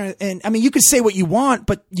just sit there and I mean, you can say what you want,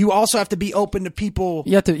 but you also have to be open to people.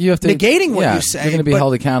 You have to negating what you say. You're going to be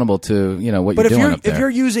held accountable to what you're doing up there. If you're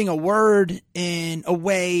using a word in a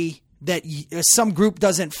way that some group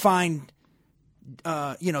doesn't find,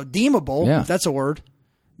 deemable, if that's a word,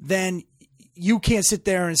 then you can't sit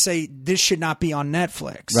there and say this should not be on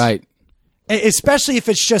Netflix. Right. Especially if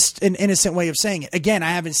it's just an innocent way of saying it. Again,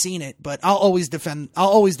 I haven't seen it, but I'll always defend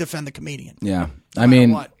the comedian. Yeah. I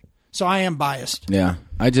mean, what. So I am biased. Yeah.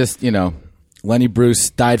 I just, Lenny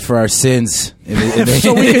Bruce died for our sins.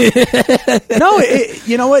 So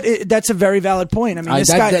you know what? That's a very valid point. I mean,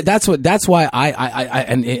 this guy. That's why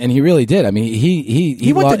and he really did. I mean,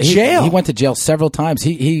 he went to jail. He went to jail several times.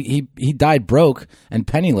 He died broke and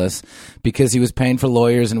penniless because he was paying for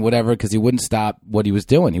lawyers and whatever because he wouldn't stop what he was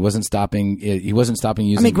doing. He wasn't stopping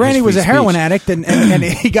using. I mean, Granny was a heroin addict and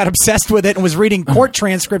he got obsessed with it and was reading court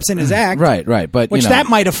transcripts in his act. Right. But that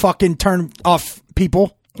might have fucking turned off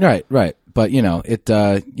people. Right. But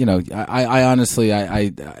I honestly,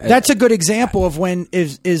 that's a good example of when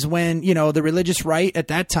the religious right at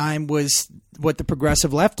that time was what the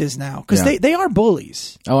progressive left is now because they are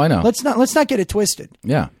bullies. Oh, I know. Let's not get it twisted.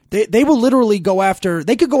 Yeah, they will literally go after.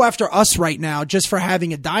 They could go after us right now just for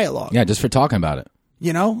having a dialogue. Yeah, just for talking about it.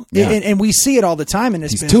 And we see it all the time in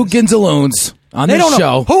this. These two Ginzaloons on this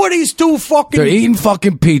show. Who are these two fucking? They're eating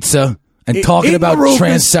fucking pizza. And talking about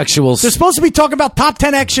transsexuals. They're supposed to be talking about top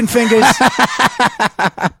 10 action fingers.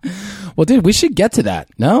 Well, dude, we should get to that.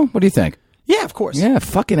 No? What do you think? Yeah, of course. Yeah,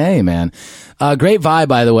 fucking A, man. Great vibe,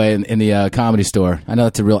 by the way, in the Comedy Store. I know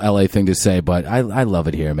that's a real LA thing to say, but I love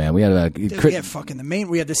it here, man. We had Dude, we have fucking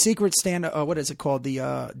we have the secret stand. What is it called?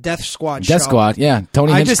 The Death Squad. Death show. Squad. Yeah,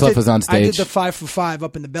 Tony Hinchcliffe was on stage. I did the 5 for 5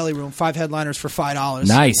 up in the belly room. 5 headliners for $5.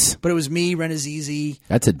 Nice. But it was me, Ren Azizi.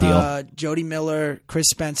 That's a deal. Jody Miller, Chris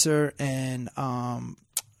Spencer, and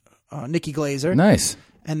Nikki Glazer. Nice.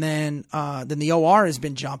 And then the OR has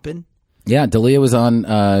been jumping. Yeah, D'Elia was on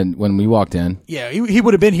when we walked in. Yeah, he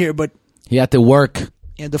would have been here, but he had to work.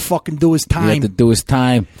 He had to fucking do his time. He had to do his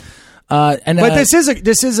time. But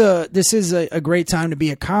this is a great time to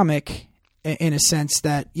be a comic in a sense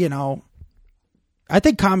that, you know, I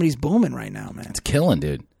think comedy's booming right now, man. It's killing,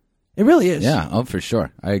 dude. It really is. Yeah, oh, for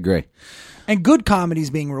sure. I agree. And good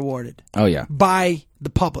comedy's being rewarded. Oh, yeah. By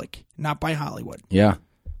the public, not by Hollywood. Yeah.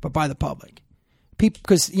 But by the public. People,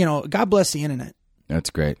 because, you know, God bless the internet.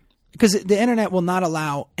 That's great. Because the internet will not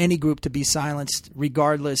allow any group to be silenced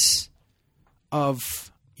regardless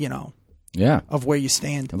of, you know, of where you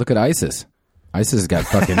stand. Look at ISIS. ISIS has got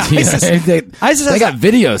fucking... ISIS they got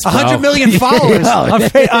videos, bro. 100 million followers on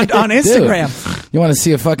Instagram. Dude, you want to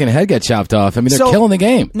see a fucking head get chopped off. I mean, they're killing the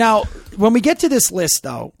game. Now, when we get to this list,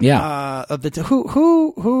 though, of the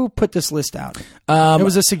who put this list out? It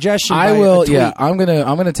was a suggestion. I will. Yeah, I'm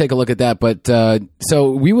gonna take a look at that. But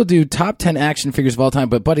so we will do top 10 action figures of all time.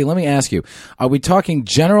 But buddy, let me ask you: are we talking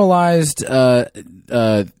generalized, figures?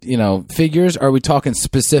 Or are we talking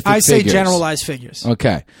specific? I say figures? Generalized figures.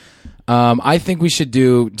 Okay. I think we should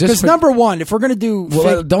do just number one. If we're gonna do,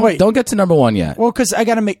 don't get to number one yet. Well, because I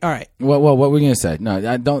got to make. All right. What were we gonna say? No,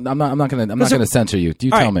 I don't. I'm not gonna censor you.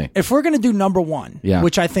 You tell me. If we're gonna do number one,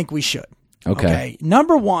 which I think we should. Okay.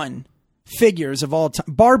 Number one figures of all time.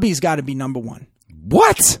 Barbie's got to be number one.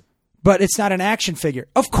 What? But it's not an action figure.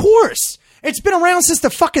 Of course, it's been around since the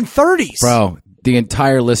fucking 30s, bro. The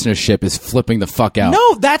entire listenership is flipping the fuck out.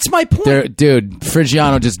 No, that's my point. Dude,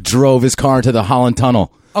 Frigiano just drove his car into the Holland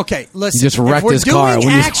Tunnel. Okay, listen. He just wrecked his car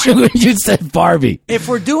when you said Barbie. If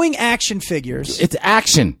we're doing action figures... It's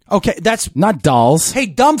action. Okay, that's... Not dolls. Hey,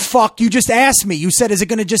 dumb fuck, you just asked me. You said, is it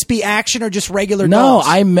going to just be action or just regular No, dolls?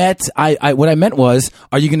 what I meant was,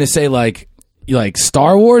 are you going to say like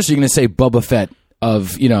Star Wars, or are you going to say Boba Fett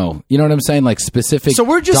of, you know what I'm saying? Like specific So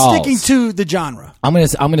we're just dolls. sticking to the genre. I'm going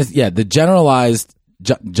to, the generalized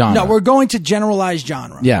genre. No, we're going to generalized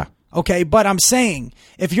genre. Yeah. Okay, but I'm saying,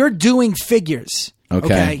 if you're doing figures...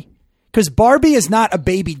 Okay. Because Barbie is not a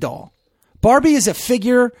baby doll. Barbie is a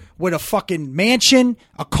figure with a fucking mansion,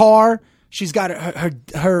 a car. She's got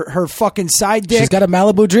her fucking side dick. She's got a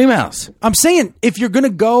Malibu dream house. I'm saying, if you're going to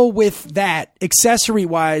go with that,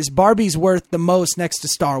 accessory-wise, Barbie's worth the most next to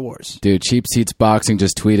Star Wars. Dude, Cheap Seats Boxing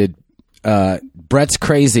just tweeted, Brett's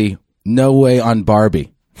crazy. No way on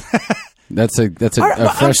Barbie. That's a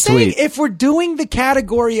fresh tweet. If we're doing the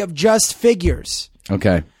category of just figures...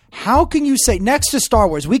 Okay. How can you say next to Star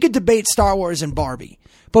Wars? We could debate Star Wars and Barbie,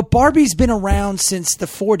 but Barbie's been around since the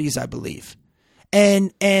 40s, I believe,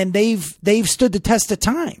 and they've stood the test of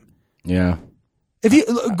time. Yeah. If you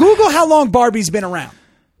Google how long Barbie's been around,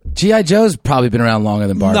 G.I. Joe's probably been around longer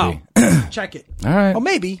than Barbie. No, check it. All right. Oh,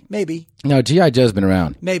 maybe. No, G.I. Joe's been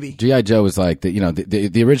around. Maybe. G.I. Joe was like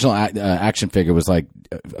the original action figure was like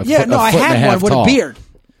a foot I had and a half one with tall. a beard.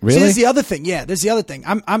 Really? See, there's the other thing. Yeah, there's the other thing.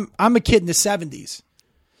 I'm a kid in the 70s.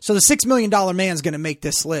 So the $6 million man's going to make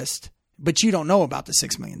this list, but you don't know about the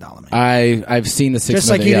 $6 million man. I've seen the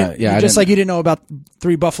 $6 million. Just like you didn't know about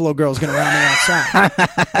 3 Buffalo girls going around the outside.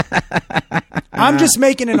 I'm just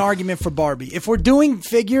making an argument for Barbie. If we're doing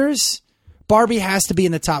figures, Barbie has to be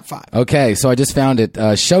in the top 5. Okay, so I just found it.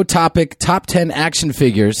 Show topic: top 10 action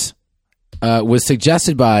figures was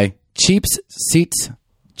suggested by Cheap Seats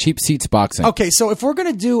Boxing. Okay, so if we're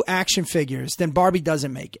going to do action figures, then Barbie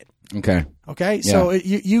doesn't make it. Okay, so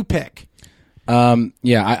you pick.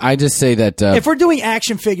 I just say that if we're doing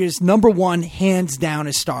action figures, number one, hands down,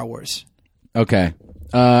 is Star Wars. Okay.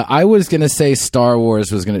 I was gonna say Star Wars.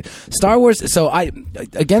 So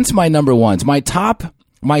against my number ones, my top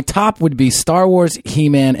would be Star Wars,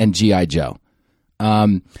 He-Man, and G.I. Joe.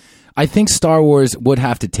 I think Star Wars would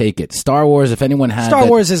have to take it. Star Wars, if anyone had Star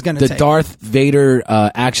Wars is going to take the Darth Vader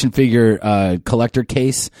action figure collector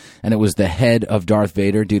case, and it was the head of Darth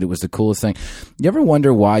Vader, dude, it was the coolest thing. You ever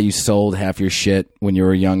wonder why you sold half your shit when you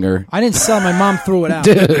were younger? I didn't sell. My mom threw it out,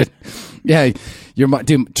 dude. Yeah,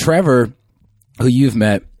 dude. Trevor, who you've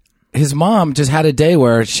met, his mom just had a day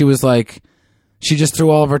where she was like, she just threw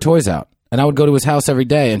all of her toys out, and I would go to his house every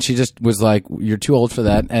day, and she just was like, "You're too old for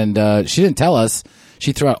that," and she didn't tell us.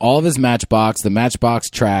 She threw out all of his Matchbox, the Matchbox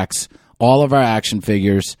tracks, all of our action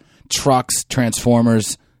figures, trucks,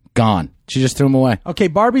 Transformers, gone. She just threw them away. Okay,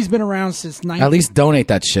 Barbie's been around since At least donate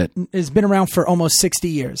that shit. It's been around for almost 60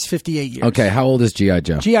 years, 58 years. Okay, how old is G.I.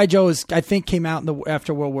 Joe? G.I. Joe is, I think, came out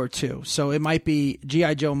after World War II, so it might be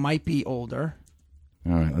G.I. Joe might be older.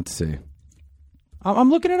 All right, let's see. I'm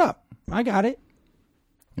looking it up. I got it.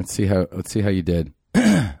 Let's see how you did.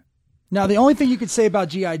 Now, the only thing you could say about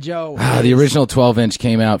G.I. Joe... The original 12-inch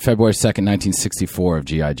came out February 2nd, 1964 of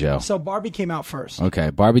G.I. Joe. So Barbie came out first.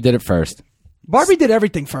 Okay, Barbie did it first. Barbie did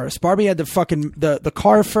everything first. Barbie had the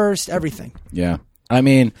car first, everything. Yeah. I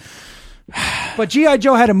mean... But G.I.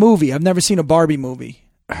 Joe had a movie. I've never seen a Barbie movie.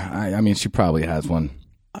 I mean, she probably has one.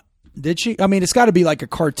 Did she? I mean, it's got to be like a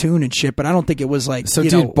cartoon and shit, but I don't think it was like,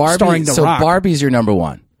 Barbie, starring The Rock. Barbie's your number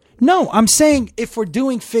one. No, I'm saying if we're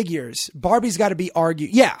doing figures, Barbie's got to be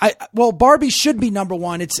argued. Yeah, Barbie should be number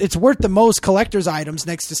one. It's worth the most collector's items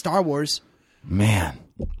next to Star Wars. Man.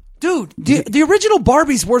 Dude, the original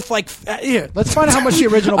Barbie's worth like... Here, let's find out how much the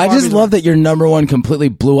original Barbie's I just love that your number one completely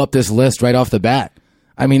blew up this list right off the bat.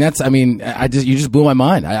 I mean, you just blew my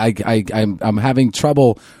mind. I'm having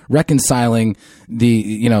trouble reconciling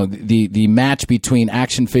the match between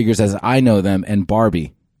action figures as I know them and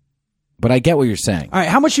Barbie. But I get what you're saying. All right,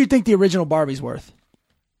 how much do you think the original Barbie's worth?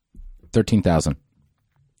 $13,000.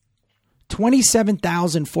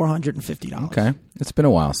 $27,450. Okay, it's been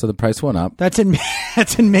a while, so the price went up. That's in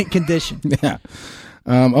mint condition. Yeah.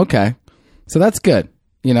 Okay, so that's good.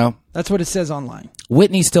 That's what it says online.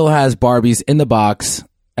 Whitney still has Barbies in the box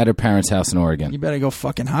at her parents' house in Oregon. You better go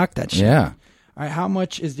fucking hawk that shit. Yeah. All right, how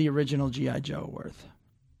much is the original G.I. Joe worth?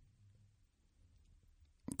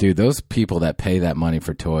 Dude, those people that pay that money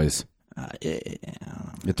for toys,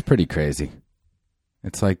 it's pretty crazy.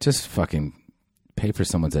 It's like, just fucking pay for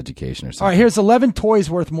someone's education or something. All right, here's 11 toys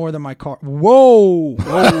worth more than my car. Whoa.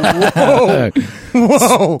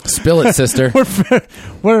 Whoa. Spill it, sister.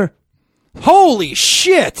 We're holy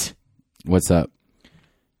shit. What's up?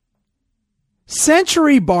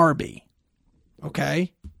 Century Barbie.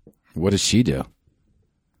 Okay. What does she do?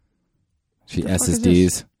 She What the fuck is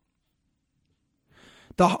SSDs.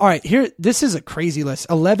 All right, here. This is a crazy list.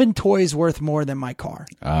 11 toys worth more than my car.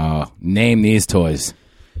 Oh, name these toys.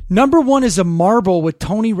 Number one is a marble with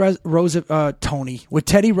with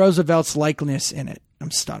Teddy Roosevelt's likeness in it.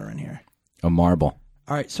 I'm stuttering here. A marble.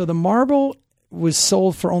 All right, so the marble was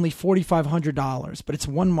sold for only $4,500, but it's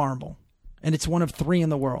one marble, and it's one of 3 in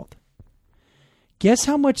the world. Guess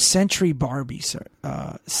how much Century Barbie, sir?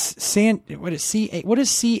 What does Canturi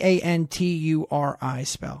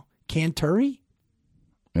spell? Canturi?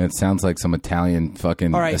 It sounds like some Italian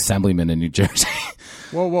fucking right. assemblyman in New Jersey.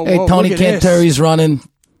 Whoa! Hey, Tony Canturi's running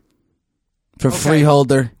for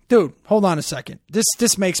freeholder. Dude, hold on a second.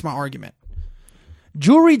 This makes my argument.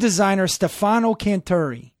 Jewelry designer Stefano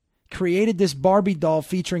Canturi created this Barbie doll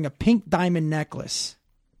featuring a pink diamond necklace.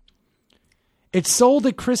 It sold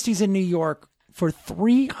at Christie's in New York for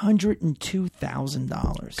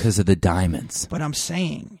 $302,000. Because of the diamonds. But I'm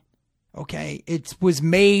saying, okay, it was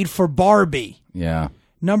made for Barbie. Yeah.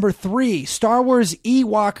 Number 3, Star Wars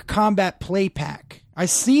Ewok Combat Play Pack. I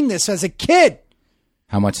seen this as a kid.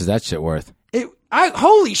 How much is that shit worth?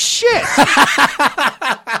 Holy shit.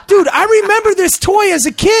 Dude, I remember this toy as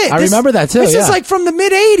a kid. I remember that too. This is like from the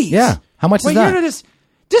mid 80s. Yeah. How much is that?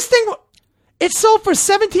 This thing, it sold for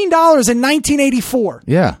 $17 in 1984.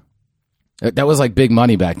 Yeah. That was like big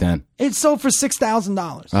money back then. It sold for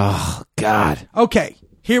 $6,000. Oh, God. Okay,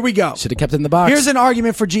 here we go. Should have kept it in the box. Here's an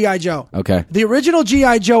argument for G.I. Joe. Okay. The original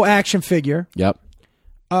G.I. Joe action figure. Yep.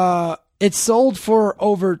 It sold for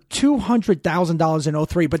over $200,000 in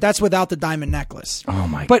 03, but that's without the diamond necklace. Oh,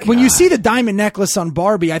 my God. But when you see the diamond necklace on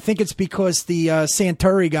Barbie, I think it's because the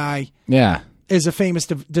Canturi guy is a famous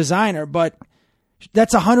designer, but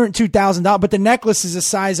that's $102,000. But the necklace is the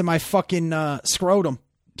size of my fucking scrotum.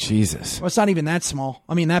 Jesus. Well, it's not even that small.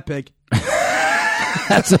 I mean, that big.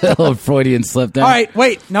 That's a little Freudian slip there. All right,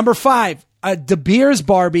 wait. Number 5. De Beers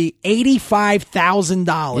Barbie,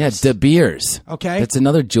 $85,000. Yeah, De Beers. Okay, that's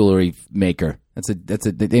another jewelry maker.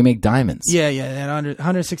 They make diamonds. Yeah,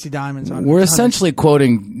 160 diamonds. We're essentially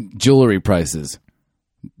quoting jewelry prices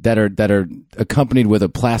that are accompanied with a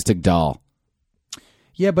plastic doll.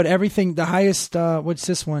 Yeah, but everything. The highest. What's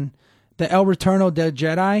this one? The El Retorno del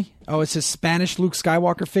Jedi. Oh, it's a Spanish Luke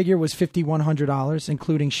Skywalker figure. Was $5,100,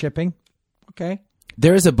 including shipping. Okay.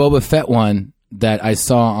 There is a Boba Fett one that I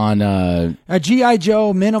saw on a G.I.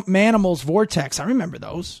 Joe Manimals Vortex. I remember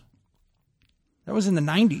those. That was in the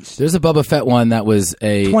 90s. There's a Boba Fett one that was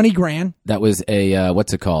a $20,000. That was a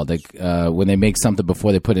what's it called? Like when they make something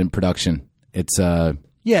before they put it in production. It's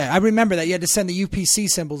Yeah, I remember that. You had to send the UPC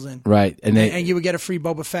symbols in. Right. And you would get a free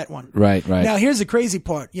Boba Fett one. Right. Now, here's the crazy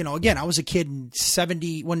part. You know, again, I was a kid in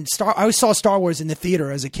 70 when I saw Star Wars in the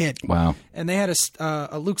theater as a kid. Wow. And they had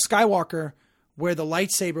a Luke Skywalker where the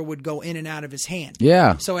lightsaber would go in and out of his hand.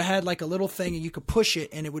 Yeah. So it had like a little thing and you could push it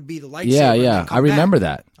and it would be the lightsaber. Yeah. I remember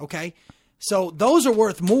that. Okay. So those are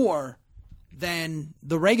worth more than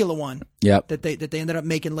the regular one. Yep. That they ended up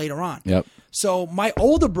making later on. Yep. So my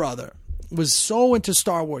older brother was so into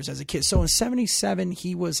Star Wars as a kid. So in 77,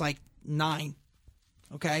 he was like 9.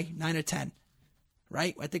 Okay? 9 or 10.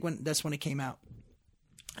 Right? I think that's when it came out.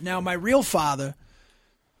 Now, my real father,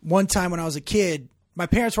 one time when I was a kid, my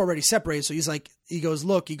parents were already separated. So he goes,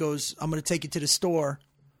 look, I'm going to take you to the store.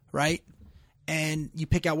 Right? And you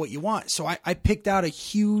pick out what you want. So I picked out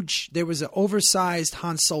there was an oversized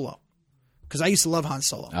Han Solo. Because I used to love Han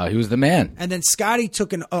Solo. Oh, he was the man. And then Scotty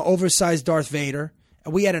took an oversized Darth Vader.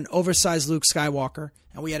 And we had an oversized Luke Skywalker.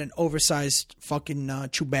 And we had an oversized fucking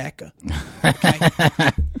Chewbacca.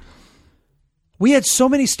 Okay? We had so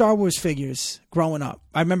many Star Wars figures growing up.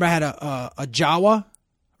 I remember I had a Jawa,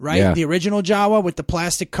 right? Yeah. The original Jawa with the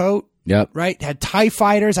plastic coat. Yep. Right? Had TIE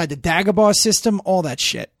fighters. I had the Dagobah system. All that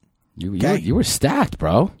shit. You were stacked,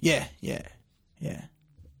 bro. Yeah.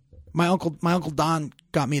 My uncle Don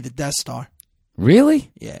got me the Death Star.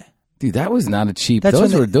 Really? Yeah. Dude, that was not a cheap. That's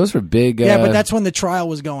Those were big. Yeah, but that's when the trial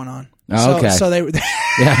was going on. Oh, okay. So they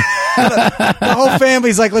Yeah. the whole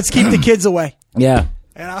family's like, let's keep the kids away. Yeah.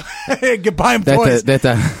 And I'll buy them toys. That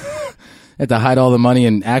to hide all the money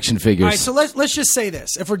in action figures. All right, so let's just say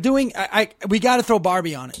this: if we're doing, we got to throw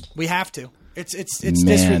Barbie on it. We have to. It's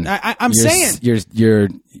Man, I'm saying you're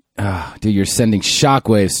sending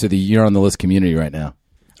shockwaves to you're on the list community right now.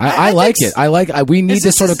 I like it. We need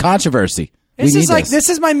this sort of controversy. This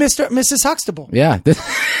is my Mrs. Huxtable. Yeah,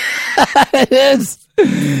 it is.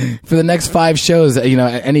 For the next 5 shows,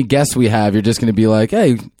 any guests we have, you're just going to be like,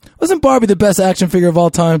 "Hey, wasn't Barbie the best action figure of all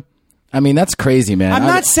time?" I mean, that's crazy, man. I'm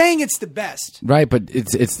not saying it's the best, right? But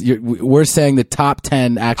we're saying the top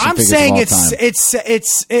 10 action figures of all time. I'm saying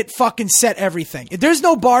it fucking set everything. If there's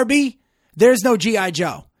no Barbie, there's no G.I.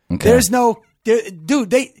 Joe. Okay. There's no dude.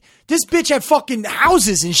 This bitch had fucking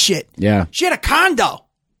houses and shit. Yeah, she had a condo.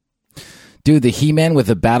 Dude, the He-Man with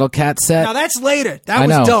the Battle Cat set. Now that's later. That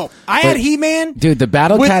was dope. I had He-Man. Dude, the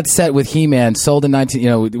Battle Cat set with He-Man sold in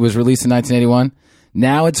it was released in 1981.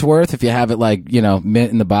 Now it's worth, if you have it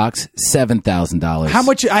mint in the box, $7,000. How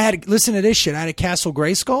much I had? Listen to this shit. I had a Castle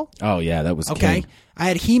Grayskull. Oh yeah, that was okay. King. I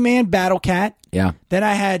had He-Man, Battle Cat. Yeah. Then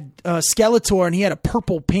I had Skeletor, and he had a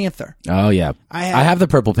Purple Panther. Oh yeah. I have the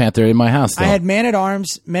Purple Panther in my house. Still. I had Man at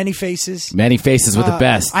Arms, Many Faces. Many Faces were the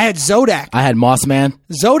best. I had Zodak. I had Moss Man.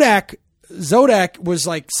 Zodak was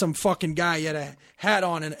like some fucking guy. He had a hat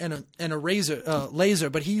on and a laser,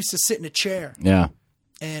 but he used to sit in a chair. Yeah.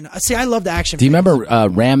 And I love the action. Do you remember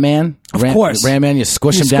Ram Man? Of course. Ram Man, you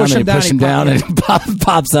squish him down and you push him down and it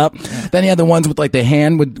pops up. Yeah. Then you had the ones with the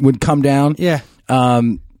hand would come down. Yeah.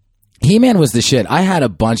 He-Man was the shit. I had a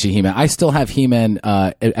bunch of He-Man. I still have He-Man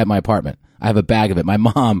at my apartment. I have a bag of it. My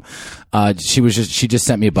mom, she just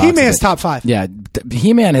sent me a box. He-Man's top 5. Yeah.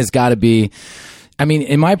 He-Man has got to be. I mean,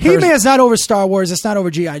 in my He-Man's not over Star Wars. It's not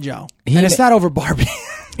over G.I. Joe. And it's not over Barbie.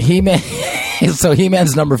 He-Man. So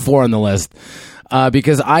He-Man's number 4 on the list.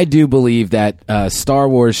 Because I do believe that Star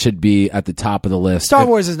Wars should be at the top of the list. Star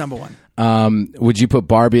Wars is number 1. Would you put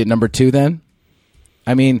Barbie at number 2 then?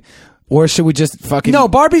 I mean, or should we just fucking... No,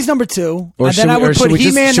 Barbie's number 2. Or should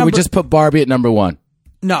we just put Barbie at number 1?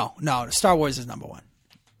 No. Star Wars is number 1.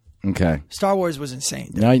 Okay. Star Wars was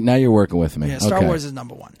insane. Now you're working with me. Yeah, Star Wars is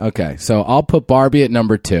number 1. Okay, so I'll put Barbie at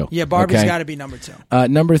number 2. Yeah, Barbie's got to be number 2.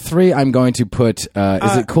 Number 3, I'm going to put.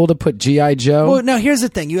 Is it cool to put G.I. Joe? Well, no. Here's the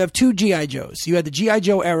thing: you have 2 G.I. Joes. You had the G.I.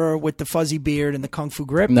 Joe era with the fuzzy beard and the kung fu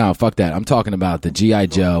grip. No, fuck that. I'm talking about the G.I.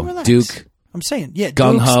 Joe, Relax. Duke. I'm saying, yeah,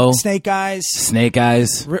 Gung Ho, Snake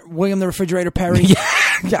Eyes, William the Refrigerator Perry. Yeah,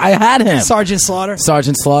 I had him. Sergeant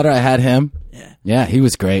Slaughter, I had him. Yeah, he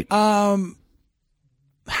was great.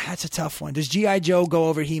 That's a tough one. Does G.I. Joe go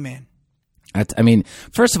over He-Man? I mean,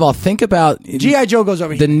 first of all, think about G.I. Joe goes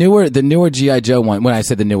over the newer G.I. Joe one. When I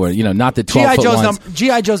said the newer, not the 12-foot ones.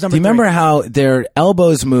 G.I. Joe's number 3. Do you remember how their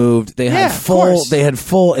elbows moved? They had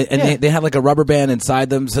full, and they had like a rubber band inside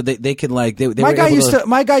them, so they could like they my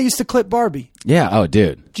guy used to clip Barbie. Yeah. Oh,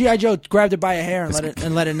 dude. G.I. Joe grabbed her by a hair and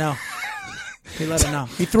let it know. He let it know.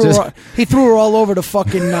 He threw her all over the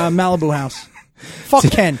fucking Malibu house. Fuck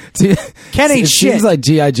Ken. Ken ain't shit. It seems like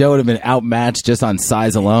G.I. Joe would have been outmatched just on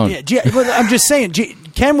size alone. Yeah, I'm just saying,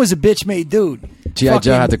 Ken was a bitch-made dude. G.I.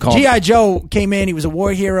 Joe had to call. G.I. Joe came in. He was a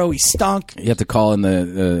war hero. He stunk. You have to call in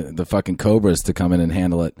the fucking Cobras to come in and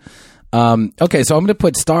handle it. Okay, so I'm going to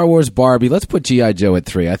put Star Wars, Barbie. Let's put G.I. Joe at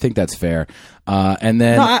 3. I think that's fair. And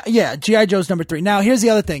then... No, G.I. Joe's number 3. Now, here's the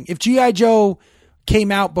other thing. If G.I. Joe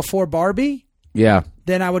came out before Barbie, yeah,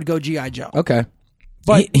 then I would go G.I. Joe. Okay.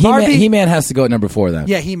 But Barbie... He-Man has to go at number 4 then.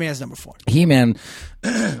 Yeah, He-Man's number 4. He-Man...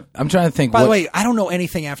 I'm trying to think... By the way, I don't know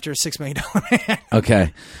anything after $6 Million Man.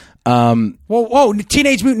 Okay. Whoa,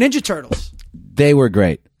 Teenage Mutant Ninja Turtles. They were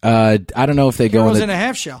great. I don't know if they go Heroes in in a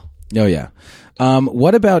Half Shell. Oh, yeah.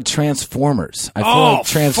 What about Transformers? I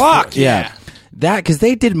feel like fuck yeah. That, because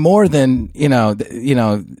they did more than,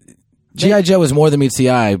 G.I. Joe was more than meets the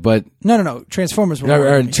eye, but... No. Transformers were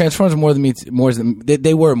more than Transformers more than meets...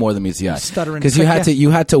 They were more than meets the eye. Stuttering. Because you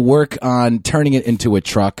had to work on turning it into a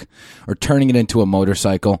truck or turning it into a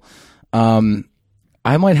motorcycle.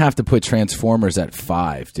 I might have to put Transformers at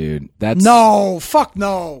 5, dude. That's... No, fuck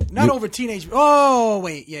no. Not over Teenage... Oh,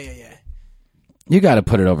 wait. Yeah. You got to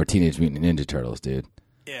put it over Teenage Mutant Ninja Turtles, dude.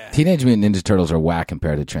 Yeah. Teenage Mutant Ninja Turtles are whack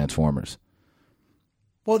compared to Transformers.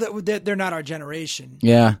 Well, they're not our generation.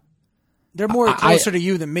 Yeah. They're more closer to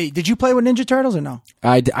you than me. Did you play with Ninja Turtles or no?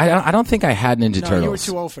 I don't think I had Ninja Turtles. You were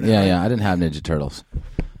too old for that. Yeah, right? yeah. I didn't have Ninja Turtles.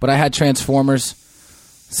 But I had Transformers.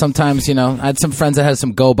 Sometimes, I had some friends that had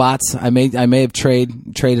some GoBots. I may have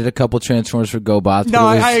traded a couple Transformers for GoBots. No,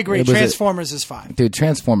 I agree. Transformers is 5. Dude,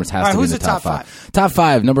 Transformers has to be who's in the the top top 5. Top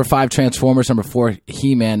 5. Number 5, Transformers. Number 4,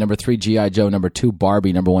 He-Man. Number 3, G.I. Joe. Number 2,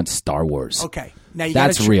 Barbie. Number 1, Star Wars. Okay. Now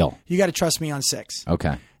That's real. You got to trust me on 6.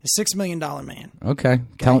 Okay. The $6 Million Man. Okay.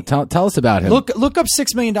 Tell us about him. Look up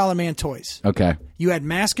 $6 Million Man toys. Okay. You had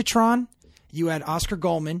Maskatron. You had Oscar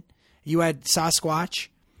Goldman. You had Sasquatch.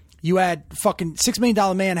 You had fucking $6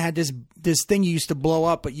 Million Man had this thing you used to blow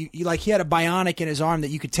up, but you like he had a bionic in his arm that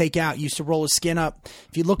you could take out. You used to roll his skin up.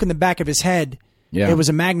 If you look in the back of his head, it was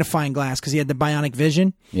a magnifying glass because he had the bionic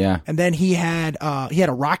vision. Yeah. And then he had a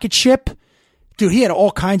rocket ship. Dude, he had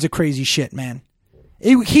all kinds of crazy shit, man.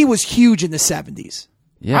 He was huge in the 70s.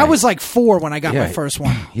 Yeah. I was like 4 when I got my first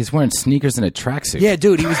one. He's wearing sneakers and a tracksuit. Yeah,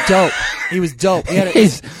 dude, he was dope.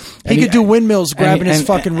 He could do windmills grabbing his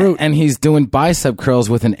fucking root. And he's doing bicep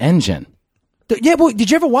curls with an engine. Yeah, but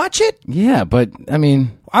did you ever watch it? Yeah, but, I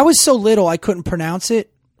mean... I was so little I couldn't pronounce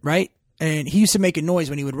it, right? And he used to make a noise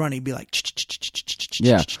when he would run. He'd be like...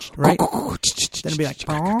 Yeah. Right? Then it'd be like...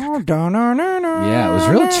 Yeah, it was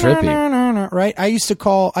real trippy. Right? I used to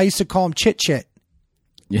call him Chit Chit.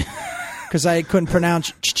 Yeah. Because I couldn't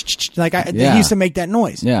pronounce... He used to make that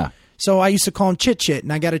noise. Yeah. So I used to call him Chit Chit,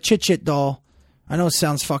 and I got a Chit Chit doll. I know it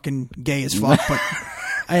sounds fucking gay as fuck, but...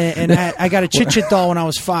 I got a Chit Chit doll when I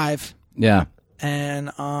was 5. Yeah. And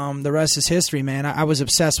the rest is history, man. I was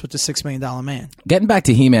obsessed with the $6 Million Man. Getting back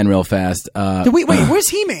to He-Man real fast. Wait, where's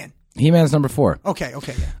He-Man? He-Man's number 4. Okay,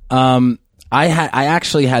 yeah. I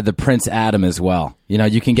actually had the Prince Adam as well.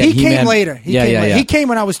 You can get He He-Man. came later. Yeah. He came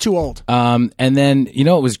when I was too old. And then, it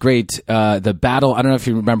was great. The battle, I don't know if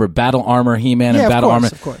you remember, Battle Armor He-Man and Battle Armor.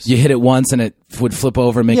 Of course. You hit it once and it would flip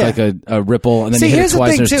over and make like a ripple. And then you hit it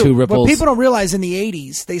twice and there's 2 ripples. What people don't realize in the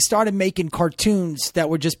 80s, they started making cartoons that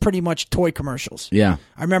were just pretty much toy commercials. Yeah.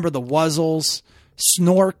 I remember the Wuzzles,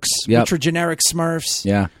 Snorks, which were generic Smurfs.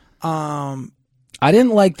 Yeah. I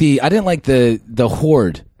didn't like the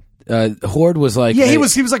Horde. Horde was like he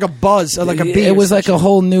was like a buzz, like a bee. It was like a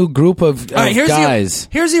whole new group of guys.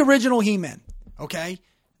 Here's the original He-Man. Okay,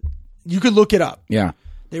 you could look it up. Yeah,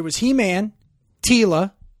 there was He-Man,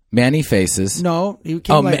 Teela, Manny Faces. No, he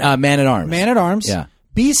came later. Man at Arms. Man at Arms. Yeah,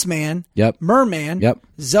 Beastman. Yep. Merman. Yep.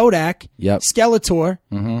 Zodak. Yep. Skeletor.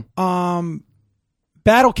 Mm-hmm.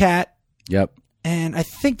 Battle Cat. Yep. And I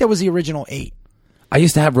think that was the original 8. I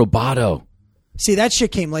used to have Roboto. See, that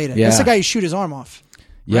shit came later. Yeah. That's the guy who shoot his arm off.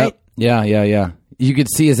 Yep. Right? Yeah. You could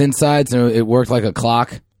see his insides, and it worked like a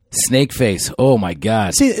clock. Snake Face. Oh my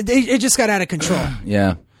god. See, it just got out of control.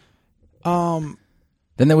 Yeah. Then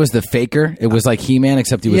there was the Faker. It was like He-Man,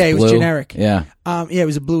 except he was blue. He was generic. Yeah. It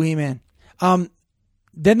was a blue He-Man.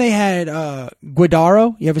 Then they had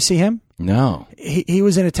Guidaro. You ever see him? No. He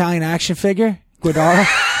was an Italian action figure. Guidaro.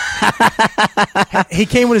 He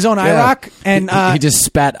came with his own IROC, and he just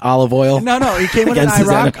spat olive oil. No, he came with an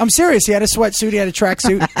IROC. I'm serious. He had a sweatsuit. He had a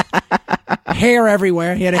tracksuit. Hair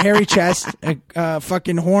everywhere. He had a hairy chest, a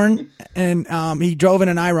fucking horn, and he drove in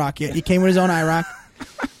an IROC. He came with his own IROC,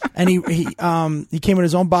 and he came with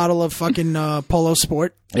his own bottle of fucking Polo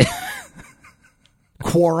Sport.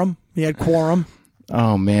 Quorum. He had Quorum.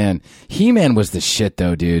 Oh man, He-Man was the shit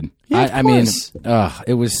though, dude. Yeah, I mean,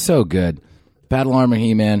 it was so good. Battle Armor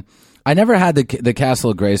He-Man. I never had the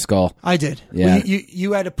Castle of Grayskull. I did. Yeah. Well,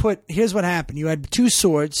 you had to put. Here's what happened. You had 2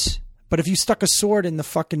 swords, but if you stuck a sword in the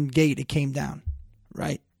fucking gate, it came down.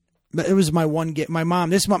 Right. But it was my one gift. My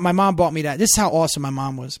mom. My mom bought me that. This is how awesome my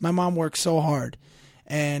mom was. My mom worked so hard,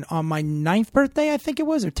 and on my 9th birthday, I think it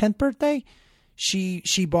was, or 10th birthday,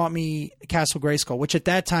 she bought me Castle Grayskull, which at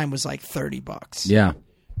that time was like $30. Yeah.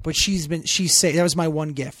 But she saved. That was my one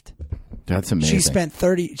gift. That's amazing. She spent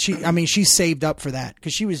 30. She saved up for that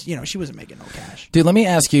because she wasn't making no cash. Dude, let me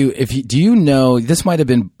ask you, do you know, this might have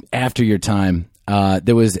been after your time,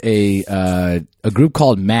 there was a group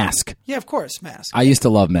called Mask. Yeah, of course, Mask. I used to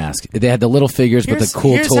love Mask. They had the little figures with the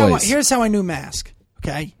cool toys. Here's how I knew Mask,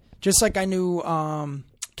 okay? Just like I knew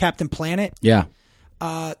Captain Planet. Yeah.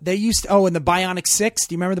 They used to, and the Bionic 6.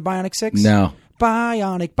 Do you remember the Bionic 6? No.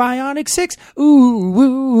 Bionic 6.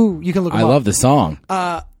 Ooh. You can look them I up. love the song.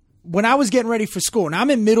 When I was getting ready for school, and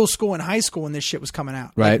I'm in middle school and high school when this shit was coming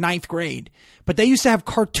out, right. like 9th grade, but they used to have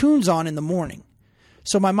cartoons on in the morning.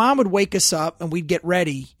 So my mom would wake us up and we'd get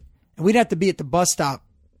ready, and we'd have to be at the bus stop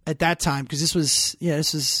at that time because this was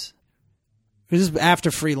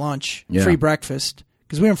after free lunch, free breakfast,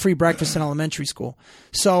 because we were in free breakfast in elementary school.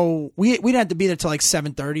 So we'd have to be there till like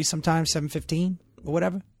 7:30, sometimes 7:15 or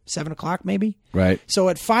whatever. 7 o'clock maybe. Right. So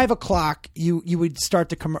at 5 o'clock, you would start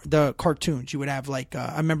the cartoons. You would have like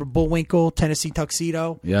I remember Bullwinkle, Tennessee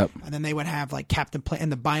Tuxedo. Yep. And then they would have like Captain Planet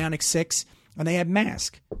and the Bionic 6, and they had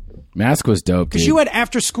Mask. Mask was dope, because you had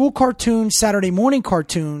after school cartoons, Saturday morning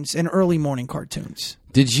cartoons, and early morning cartoons.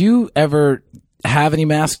 Did you ever have any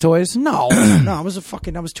Mask toys? No, I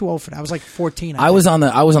was too old for that. I was like 14. I was on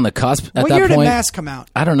the cusp at that point. What year did Mask come out?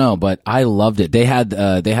 I don't know, but I loved it. They had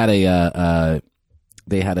a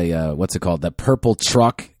what's it called? That purple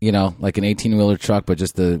truck, like an 18-wheeler truck, but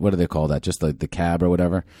just what do they call that? Just the cab or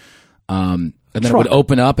whatever. And then it would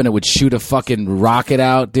open up and it would shoot a fucking rocket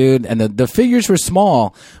out, dude. And the figures were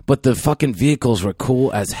small, but the fucking vehicles were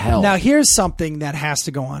cool as hell. Now here's something that has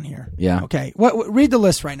to go on here. Yeah. Okay. Read the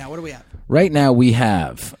list right now. What do we have? Right now we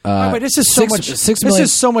have. This is so much. This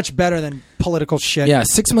is so much better than political shit. Yeah,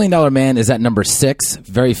 $6 Million Man is at number 6,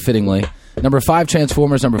 very fittingly. Number 5,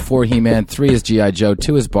 Transformers. Number 4, He-Man. 3 is G.I. Joe.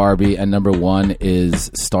 2 is Barbie. And number 1 is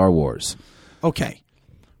Star Wars. Okay.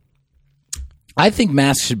 I think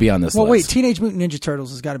Mask should be on this list. Well, wait. Teenage Mutant Ninja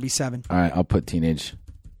Turtles has got to be 7. All right, I'll put Teenage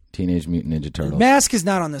Mutant Ninja Turtles. Mask is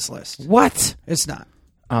not on this list. What? It's not.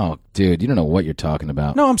 Oh, dude, you don't know what you're talking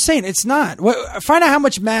about. No, I'm saying it's not. Find out how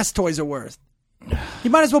much Mask toys are worth. You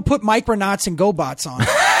might as well put Micronauts and GoBots on.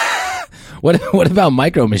 What about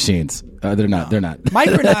Micro Machines? They're not.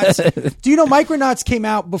 Micronauts. Do you know Micronauts came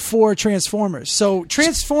out before Transformers? So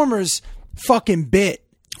Transformers fucking bit.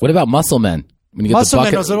 What about Muscle Men? When you get Muscle the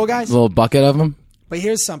bucket, Men, those little guys? Little bucket of them? But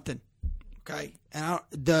here's something. Okay. And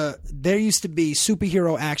there used to be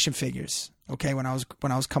superhero action figures, okay, when I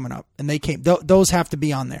was coming up. And they came. Those have to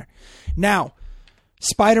be on there. Now,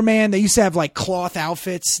 Spider-Man, they used to have like cloth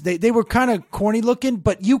outfits. They were kind of corny looking,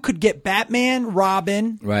 but you could get Batman,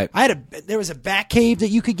 Robin. Right. There was a Batcave that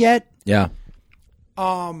you could get. Yeah.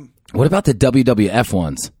 What about the WWF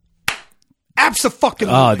ones?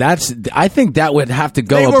 Abso-fucking-lutely. Oh, I think that would have to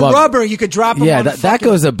go above. They were rubber. You could drop them. Yeah, that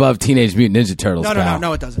goes above Teenage Mutant Ninja Turtles.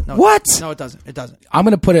 No, it doesn't. No, what? No, it doesn't. It doesn't. I'm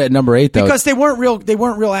going to put it at number 8 though, because they weren't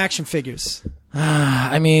real action figures.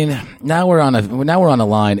 I mean, now we're on a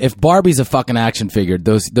line. If Barbie's a fucking action figure,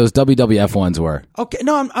 those WWF ones were. Okay,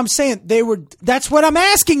 no, I'm saying they were. That's what I'm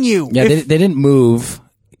asking you. Yeah, they didn't move.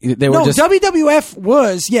 They were just WWF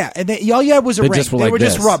was and all you had was a ring. They were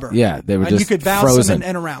just rubber. Yeah, they were and just you could bounce frozen. them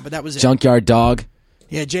and around, but that was it. Junkyard Dog.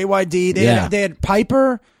 Yeah, JYD. They had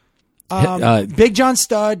Piper, Big John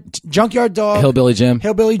Studd, Junkyard Dog, Hillbilly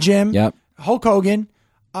Jim. Yep. Hulk Hogan,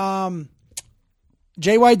 JYD.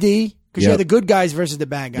 Because you had the good guys versus the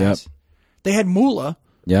bad guys. Yep. They had Moolah.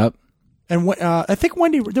 Yep. And I think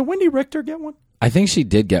did Wendy Richter get one? I think she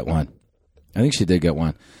did get one. I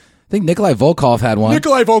think Nikolai Volkov had one.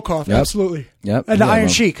 Nikolai Volkov, absolutely. Yep. And the Iron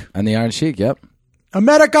Sheik. And the Iron Sheik, yep.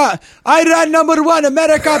 America, Iran #1,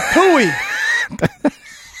 America Pooey.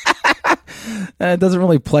 It doesn't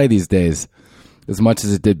really play these days as much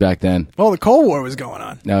as it did back then. Well, the Cold War was going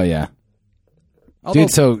on. Oh, yeah.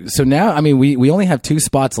 Dude, so now, I mean, we only have 2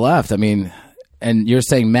 spots left. I mean, and you're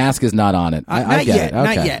saying Mask is not on it. I get it.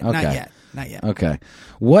 Okay. Not yet. Okay.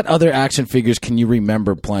 What other action figures can you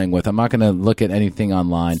remember playing with? I'm not going to look at anything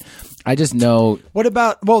online. I just know. What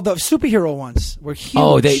about the superhero ones were huge.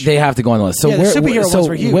 Oh, they have to go on the list. So the superhero ones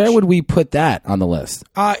were huge. Where would we put that on the list?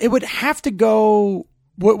 It would have to go.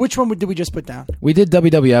 Which one did we just put down? We did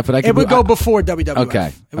WWF, but it would go before WWF.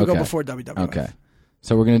 Okay. It would go before WWF. Okay.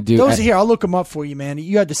 So we're gonna do those here. I'll look them up for you, man.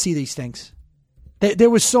 You had to see these things. There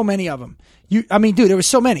was so many of them. There was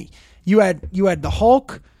so many. You had the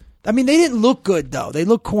Hulk. I mean, they didn't look good though. They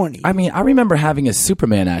looked corny. I mean, I remember having a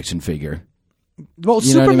Superman action figure. Well,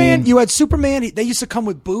 You know what I Superman, mean? you had Superman. They used to come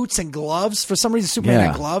with boots and gloves. For some reason, Superman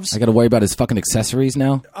had gloves. I got to worry about his fucking accessories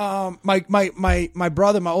now. My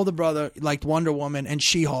brother, my older brother, liked Wonder Woman and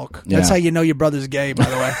She-Hulk. Yeah. That's how you know your brother's gay, by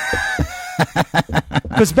the way.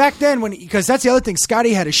 Because back then, because that's the other thing,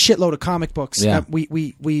 Scotty had a shitload of comic books. Yeah. That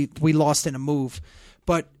we lost in a move.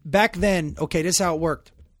 But back then, okay, this is how it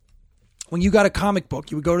worked. When you got a comic book,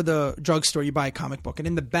 you would go to the drugstore, you buy a comic book, and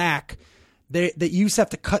in the back, you used to have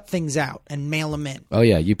to cut things out and mail them in. Oh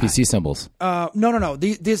yeah, UPC symbols. No.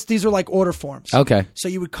 These are like order forms. Okay. So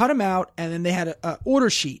you would cut them out, and then they had a order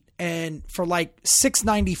sheet, and for like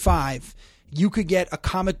 $6.95, you could get a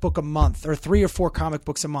comic book a month, or 3 or 4 comic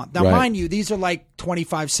books a month. Now, Right. mind you, these are like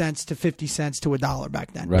 25 cents to 50 cents to $1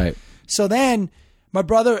 back then. Right. So then my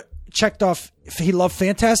brother checked off. He loved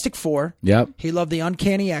Fantastic Four. Yep. He loved the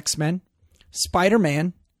Uncanny X-Men,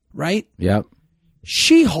 Spider-Man, right? Yep.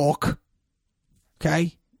 She-Hulk.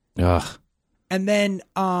 Okay. Ugh. And then,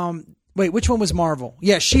 wait, which one was Marvel?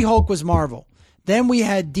 Yeah, She-Hulk was Marvel. Then we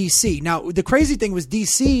had DC. Now, the crazy thing was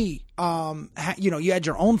DC, you had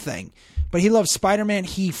your own thing. But he loved Spider-Man.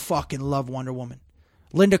 He fucking loved Wonder Woman.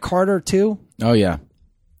 Linda Carter, too. Oh yeah.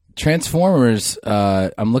 Transformers.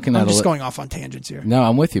 I'm looking at. I'm just going off on tangents here. No,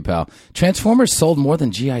 I'm with you, pal. Transformers sold more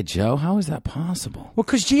than GI Joe. How is that possible? Well,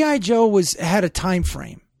 because G.I. Joe had a time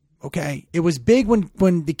frame. Okay, it was big when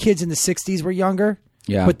the kids in the '60s were younger.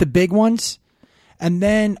 Yeah. With the big ones, and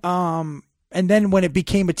then when it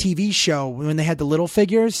became a TV show, when they had the little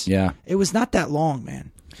figures. Yeah. It was not that long,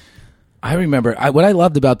 man. I remember what I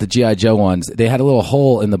loved about the GI Joe ones. They had a little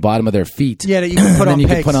hole in the bottom of their feet. Yeah, that you could put and then on you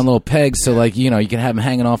pegs. could put on little pegs, so like you can have them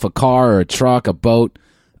hanging off a car or a truck, a boat.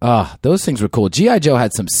 Those things were cool. GI Joe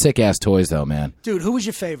had some sick ass toys though, man. Dude, who was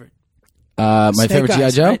your favorite? My Snake favorite GI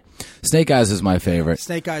Eyes, Joe, right? Snake Eyes is my favorite.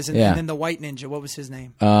 Snake Eyes, and, Yeah. and then the White Ninja. What was his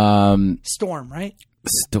name? Storm, right?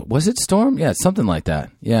 Was it Storm? Yeah, something like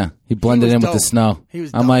that. Yeah, he blended was in with the dope. snow. He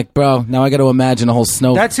was I'm dope. like, bro, now I got to imagine a whole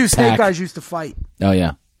snow. That's who Snake pack. Eyes used to fight. Oh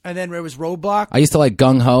yeah, And then there was Roadblock. I used to like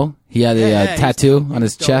Gung Ho. He had a Yeah, he's tattoo dope. on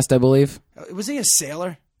his He's dope. chest, I believe. Was he a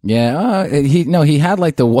sailor? Yeah, he had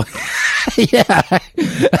like the yeah.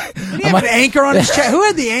 Did he have an anchor on his chest? Who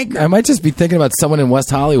had the anchor? I might just be thinking about someone in West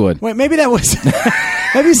Hollywood. Wait, maybe that was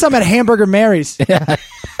maybe some at Hamburger Mary's.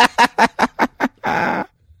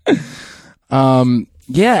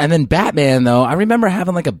 Yeah, and then Batman though. I remember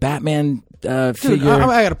having like a Batman Dude, figure.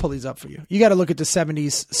 I got to pull these up for you. You got to look at the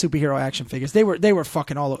 '70s superhero action figures. They were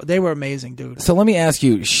fucking all over. They were amazing, dude. So let me ask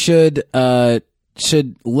you: should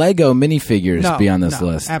Lego minifigures No, be on this no,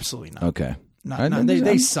 list? Absolutely not. Okay. No,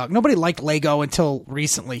 they suck. Nobody liked Lego until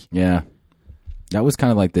recently. Yeah, that was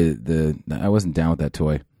kind of like the. I wasn't down with that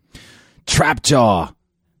toy. Trapjaw.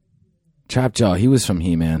 He was from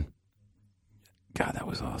He-Man. God, that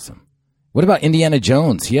was awesome. What about Indiana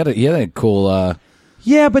Jones? He had a cool.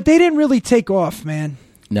 Yeah, but they didn't really take off, man.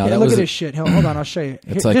 No, Yeah, that look was at this shit. Hold on, I'll show you.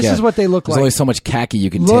 It's like, this yeah, is what they look There's like. only so much khaki you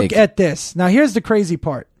can Look take. at this. Now, here's the crazy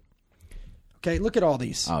part. Okay, look at all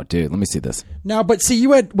these. Oh, dude, let me see this. Now, but see,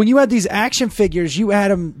 when you had these action figures, you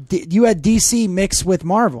had DC mixed with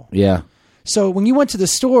Marvel. Yeah. So when you went to the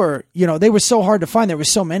store, they were so hard to find. There were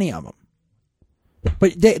so many of them.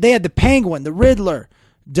 But they had the Penguin, the Riddler,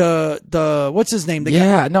 the what's his name? The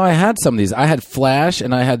guy. No, I had some of these. I had Flash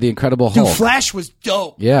and I had the Incredible Hulk. Dude, Flash was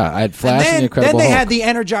dope. Yeah, I had Flash and, the Incredible then they Hulk. had the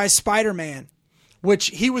Energized Spider-Man, which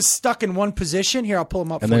he was stuck in one position. Here, I'll pull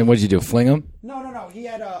him up. And for then you. what did you do? Fling him? No. He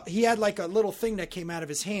had like a little thing that came out of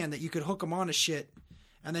his hand that you could hook him on to shit,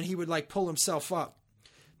 and then he would like pull himself up.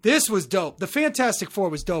 This was dope. The Fantastic Four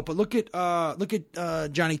was dope, but look at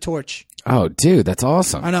Johnny Torch. Oh, dude, that's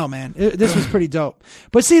awesome. I know, man. This was pretty dope.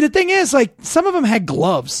 But see, the thing is, like, some of them had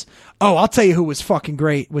gloves. Oh, I'll tell you who was fucking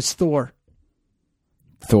great was Thor.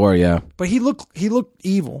 Thor, yeah. But he looked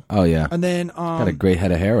evil. Oh, yeah. And then Got a great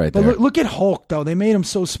head of hair right but there. look at Hulk though. They made him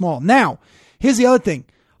so small. Now, here's the other thing.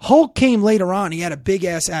 Hulk came later on. He had a big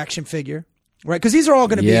ass action figure, right? Because these are all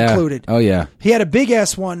going to be included. Oh, yeah. He had a big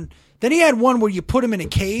ass one. Then he had one where you put him in a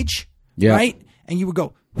cage, Yeah. right? And you would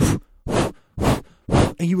go,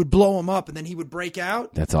 and you would blow him up, and then he would break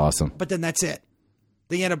out. That's awesome. But then that's it.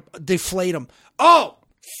 Then you had to deflate him. Oh,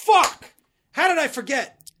 fuck! How did I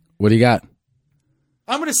forget? What do you got?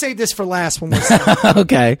 I'm going to save this for last when we're done.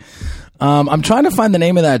 Okay. I'm trying to find the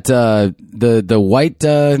name of that the white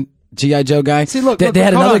G.I. Joe guy. See, look, they look,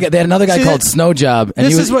 had hold another on. guy. They had another guy See, called Snow Job. And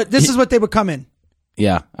This is what they would come in.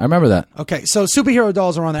 Yeah, I remember that. Okay, so superhero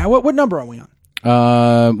dolls are on there. What number are we on?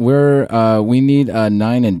 We need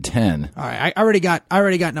 9 and 10. All right, I already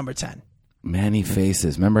got number 10. Manny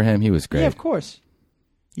Faces. Remember him? He was great. Yeah, of course.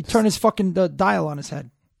 You turn his fucking dial on his head.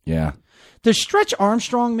 Yeah. Does Stretch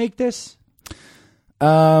Armstrong make this?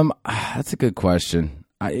 That's a good question.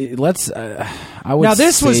 I would Now,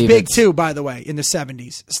 this was save big, it. too, by the way, in the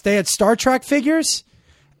 70s. They had Star Trek figures,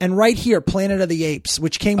 and right here, Planet of the Apes,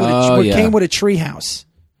 which came with came with a treehouse.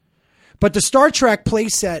 But the Star Trek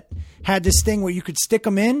playset had this thing where you could stick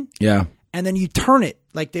them in, Yeah. and then you turn it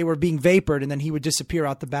like they were being vapored, and then he would disappear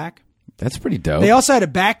out the back. That's pretty dope. They also had a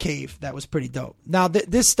Batcave that was pretty dope. Now,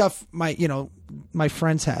 this stuff, my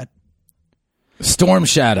friends had. Storm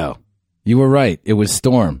Shadow. You were right. It was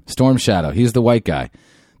Storm Shadow. He's the white guy.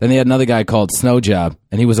 Then they had another guy called Snow Job,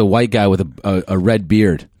 and he was a white guy with a red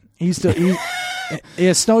beard. He used to,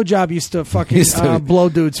 Snow Job used to fucking blow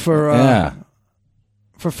dudes for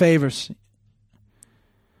favors.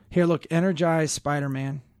 Here, look, Energized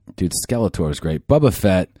Spider-Man. Dude, Skeletor is great. Boba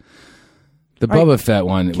Fett. The Boba Fett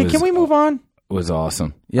one. Can we move on? Was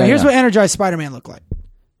awesome. Yeah. Here's what Energized Spider-Man looked like.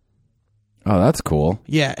 Oh, that's cool.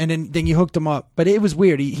 Yeah, and then you hooked him up, but it was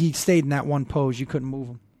weird. He stayed in that one pose. You couldn't move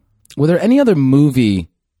him. Were there any other movie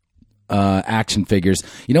action figures?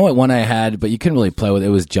 You know what one I had, but you couldn't really play with it.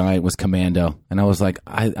 Was giant. Was Commando, and I was like,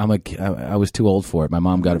 I was too old for it. My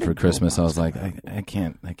mom got it for Christmas. I was like, I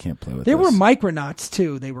can't play with. There this. were Micronauts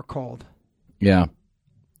too. They were called. Yeah.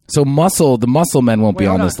 So the Muscle Men won't be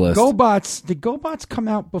on this list. GoBots. Did GoBots come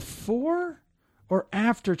out before or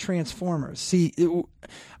after Transformers? See,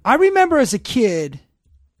 I remember as a kid.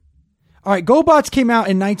 All right, GoBots came out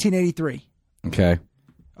in 1983.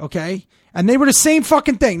 Okay, and they were the same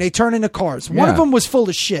fucking thing. They turn into cars. One of them was full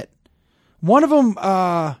of shit. One of them.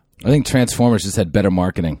 I think Transformers just had better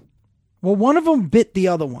marketing. Well, one of them bit the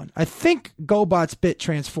other one. I think GoBots bit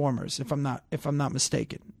Transformers, if I'm not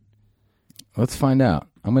mistaken. Let's find out.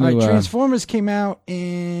 I'm gonna. All right, Transformers came out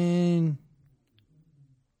in.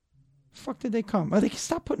 Fuck, did they come? Oh, they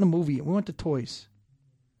stopped putting a movie in. We went to toys.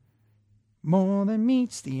 More than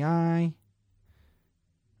meets the eye.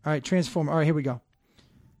 All right, Transformers. All right, here we go.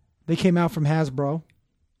 They came out from Hasbro.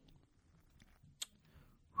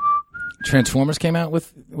 Transformers came out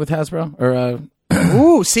with Hasbro or.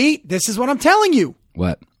 Ooh, see, this is what I'm telling you.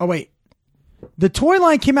 What? Oh wait, the toy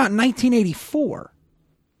line came out in 1984.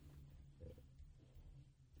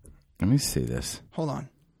 Let me see this. Hold on,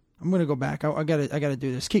 I'm gonna go back. I gotta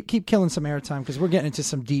do this. Keep killing some airtime because we're getting into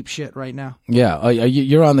some deep shit right now. Yeah,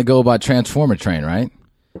 you're on the GoBot Transformer train, right?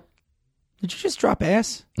 Did you just drop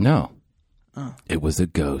ass? No. Oh. It was a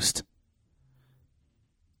ghost.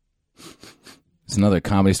 There's another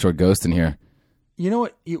Comedy Store ghost in here. You know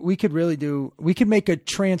what we could really do? We could make a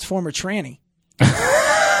Transformer tranny.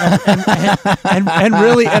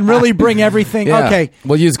 and really bring everything. Yeah. Okay,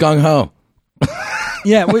 We'll use Gung Ho.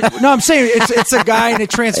 yeah. No, I'm saying it's a guy and it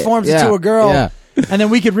transforms into a girl, and then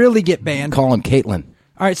we could really get banned. Call him Caitlin.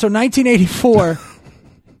 All right, so 1984,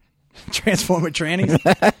 Transformer trannies,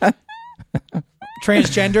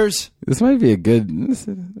 transgenders. This might be a good.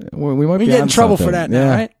 We might be get in on trouble something. for that now,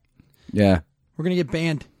 right? Yeah. We're gonna get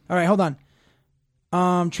banned. All right, hold on.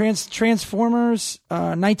 Transformers,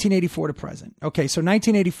 1984 to present. Okay, so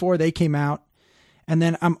 1984 they came out, and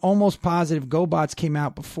then I'm almost positive GoBots came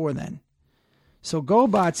out before then. So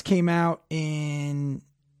GoBots came out in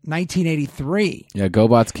 1983. Yeah,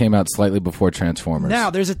 GoBots came out slightly before Transformers. Now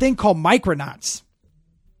there's a thing called Micronauts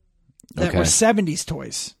that were 70s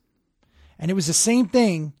toys, and it was the same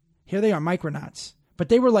thing. Here they are, Micronauts, but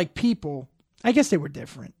they were like people. I guess they were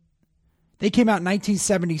different. They came out in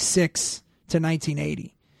 1976 to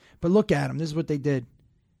 1980. But look at them. This is what they did.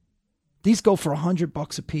 These go for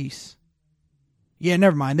 $100 a piece. Yeah,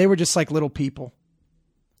 never mind. They were just like little people.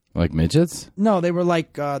 Like midgets? No, they were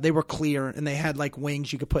like they were clear and they had like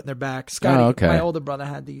wings you could put in their back. Scotty, my older brother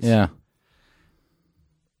had these. Yeah.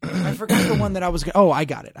 I forgot the one that I was. Oh, I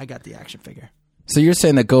got it. I got the action figure. So you're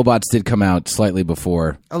saying that GoBots did come out slightly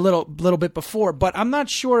before? A little bit before, but I'm not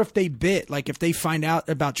sure if they bit. Like if they find out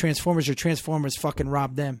about Transformers or Transformers fucking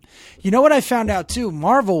robbed them. You know what I found out too?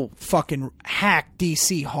 Marvel fucking hacked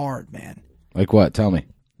DC hard, man. Like what? Tell me.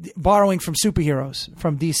 Borrowing from superheroes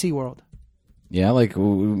from DC World. Yeah, like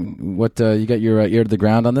what? You got your ear to the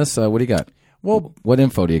ground on this? What do you got? Well, what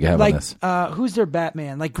info do you have on this? Who's their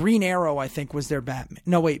Batman? Like Green Arrow, I think was their Batman.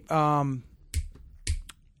 No, wait.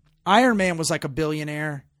 Iron Man was like a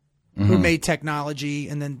billionaire who made technology,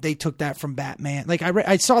 and then they took that from Batman. Like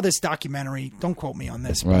I saw this documentary. Don't quote me on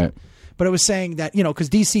this, right? But it was saying that because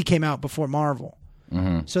DC came out before Marvel,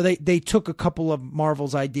 so they took a couple of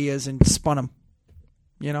Marvel's ideas and spun them.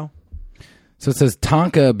 So it says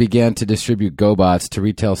Tonka began to distribute GoBots to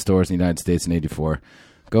retail stores in the United States in '84.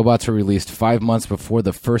 GoBots were released 5 months before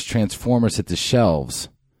the first Transformers hit the shelves.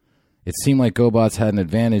 It seemed like GoBots had an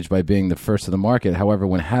advantage by being the first of the market. However,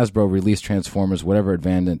 when Hasbro released Transformers, whatever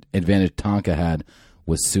advantage Tonka had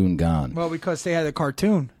was soon gone. Well, because they had a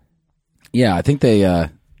cartoon. Yeah, I think they.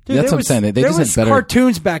 Dude, that's what I'm saying. They there just was had better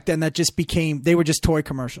cartoons back then that just became. They were just toy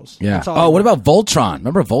commercials. Yeah. That's all Oh, they what were. about Voltron?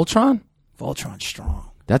 Remember Voltron? Voltron's strong?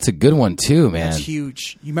 That's a good one too, man. That's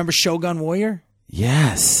huge. You remember Shogun Warrior?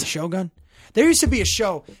 Yes, Shogun. There used to be a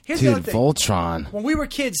show. Here's the other dude. thing. Voltron. When we were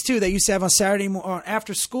kids too, they used to have on Saturday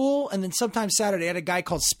after school, and then sometimes Saturday, they had a guy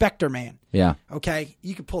called Spectre Man. Yeah. Okay,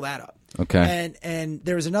 you could pull that up. Okay. And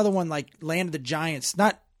there was another one like Land of the Giants,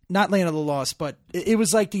 not Land of the Lost, but it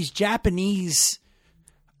was like these Japanese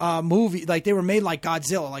movie, like they were made like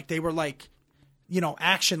Godzilla, like they were like,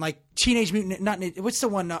 action, like Teenage Mutant. Not what's the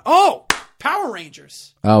one? Power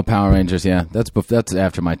Rangers. Oh, Power Rangers. Yeah, that's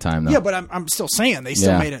after my time though. Yeah, but I'm still saying they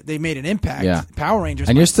still made an impact. Yeah. Power Rangers.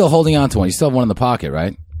 And you're still holding on to one. You still have one in the pocket,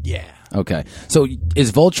 right? Yeah. Okay. So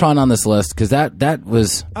is Voltron on this list? Because that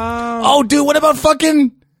was. Oh, dude, what about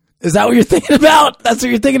fucking? Is that what you're thinking about? That's what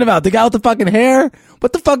you're thinking about. The guy with the fucking hair.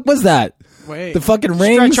 What the fuck was that? Wait. The fucking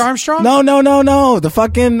rings. Stretch Armstrong? No. The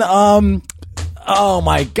fucking Oh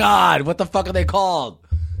my God! What the fuck are they called?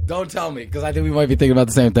 Don't tell me, because I think we might be thinking about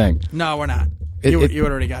the same thing. No, we're not. You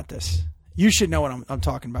already got this. You should know what I'm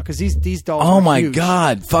talking about, because these dolls. Oh are my huge.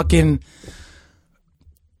 God! Fucking.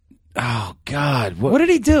 Oh God! What did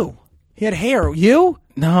he do? He had hair. You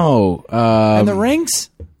No. and the rings.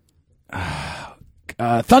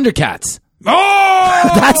 Thundercats.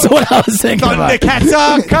 Oh, That's what I was thinking about.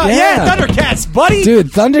 Thundercats. Yeah, Thundercats, buddy. Dude,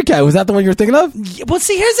 Thundercat. Was that the one you were thinking of? Well,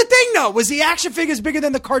 see, here's the thing, though. Was the action figures bigger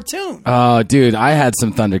than the cartoon? Oh, dude, I had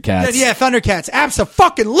some Thundercats. Yeah, Thundercats.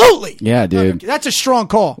 Abso-fucking-lutely. Yeah, dude. That's a strong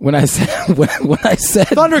call. When I said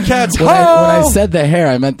Thundercats, when I said the hair,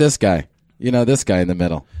 I meant this guy. This guy in the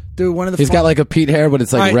middle. Dude, one of the He's got like a Pete hair, but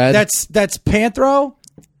it's like All right, red. That's Panthro.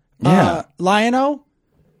 Yeah. Lion-O.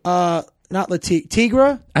 Not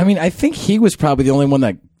Tigra. I mean, I think he was probably the only one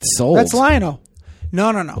that sold. That's Lion-O.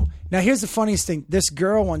 No. Now, here's the funniest thing. This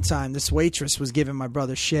girl one time, this waitress, was giving my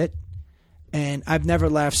brother shit, and I've never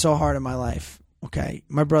laughed so hard in my life. Okay?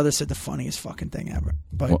 My brother said the funniest fucking thing ever.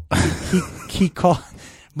 But he called...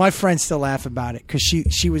 My friends still laugh about it, because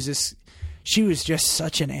she was just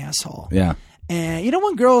such an asshole. Yeah. And you know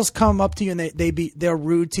when girls come up to you and they're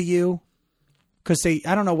rude to you? Because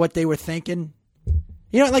I don't know what they were thinking.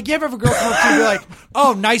 Like you ever have a girl come up to you and be like,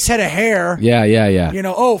 oh, nice head of hair. Yeah.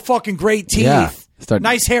 Oh, fucking great teeth. Yeah.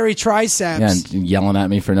 Nice hairy triceps. Yeah, and yelling at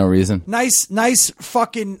me for no reason. Nice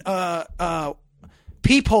fucking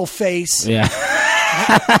peephole face. Yeah.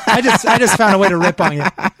 I just found a way to rip on you.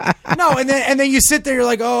 No, and then you sit there, you're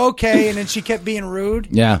like, oh, okay, and then she kept being rude.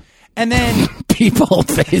 Yeah. And then peephole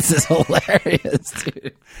face is hilarious,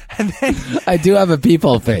 dude. And then I do have a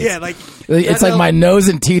peephole face. Yeah, like it's like my nose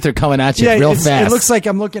and teeth are coming at you real fast. It looks like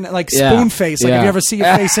I'm looking at like spoon face. Like, have you ever seen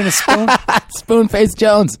your face in a spoon? Spoon face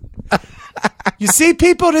Jones. You see,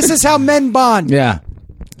 people, this is how men bond. Yeah.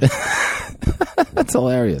 That's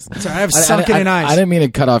hilarious. Sorry, I have sunken in eyes. I didn't mean to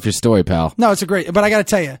cut off your story, pal. No, it's a great, but I got to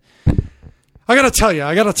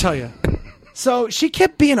tell you. So she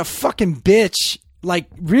kept being a fucking bitch, like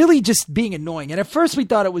really just being annoying. And at first we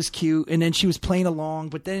thought it was cute, and then she was playing along,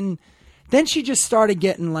 but then she just started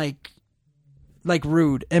getting like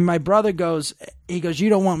rude. And my brother goes, you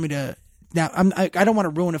don't want me to, now I don't want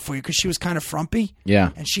to ruin it for you, because she was kind of frumpy.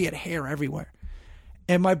 Yeah. And she had hair everywhere.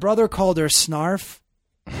 And my brother called her Snarf,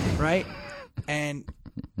 right? And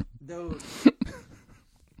dude,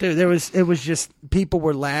 it was just, people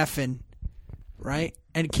were laughing, right?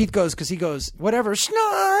 And Keith goes, because he goes, whatever,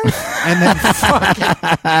 Snarf. And then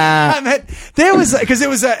fucking, there was, because it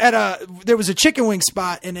was there was a chicken wing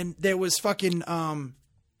spot, and then there was fucking,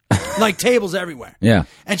 like tables everywhere. Yeah.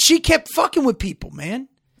 And she kept fucking with people, man.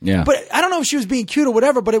 Yeah. But I don't know if she was being cute or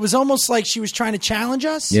whatever, but it was almost like she was trying to challenge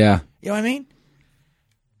us. Yeah. You know what I mean?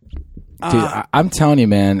 Dude, I'm telling you,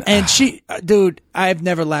 man. And dude, I've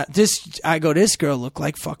never laughed. This girl looked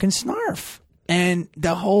like fucking Snarf. And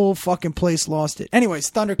the whole fucking place lost it.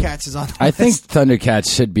 Anyways, Thundercats is on the list. I think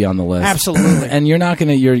Thundercats should be on the list. Absolutely. And you're not going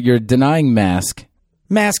to, you're denying Mask.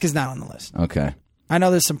 Mask is not on the list. Okay. I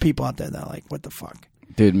know there's some people out there that are like, what the fuck?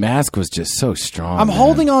 Dude, Mask was just so strong. I'm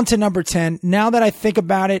holding on to number 10. Now that I think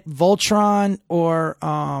about it, Voltron or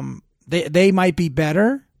they might be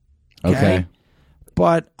better. Okay.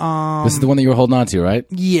 But this is the one that you were holding on to, right?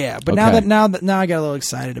 Yeah, but now I got a little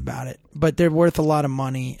excited about it. But they're worth a lot of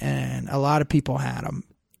money, and a lot of people had them.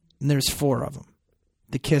 And there's 4 of them.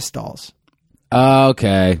 The Kiss dolls.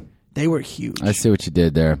 Okay. They were huge. I see what you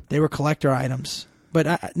did there. They were collector items.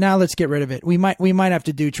 But now let's get rid of it. We might have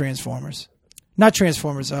to do Transformers. Not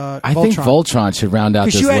Transformers. I think Voltron should round out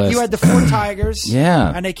this list. You had the 4 tigers.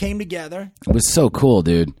 Yeah. And they came together. It was so cool,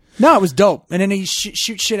 dude. No, it was dope. And then he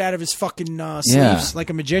shoot shit out of his fucking sleeves like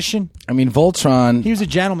a magician. I mean, Voltron. He was a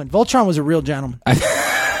gentleman. Voltron was a real gentleman.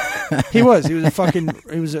 He was. He was a fucking.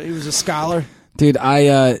 He was a scholar. Dude,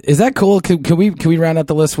 is that cool? Can we round out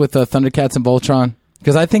the list with Thundercats and Voltron?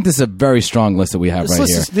 Because I think this is a very strong list that we have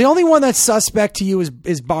here. The only one that's suspect to you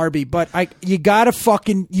is Barbie, but you gotta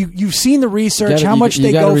fucking you've seen the research, how much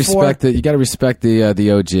they go for. You gotta respect the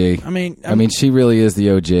OG. I mean, she really is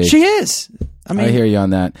the OG. She is. I hear you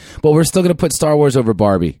on that, but we're still gonna put Star Wars over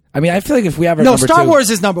Barbie. I mean, I feel like if we have our number Star 2, Wars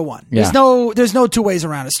is number 1. Yeah. There's no two ways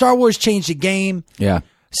around it. Star Wars changed the game. Yeah.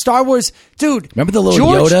 Star Wars, dude. Remember the little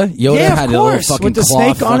Yoda? Yoda had a little fucking with the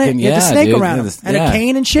cloth snake on it. Yeah, the snake dude, around him and a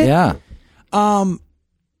cane and shit. Yeah.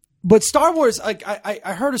 But Star Wars, like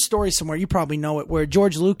I heard a story somewhere, you probably know it, where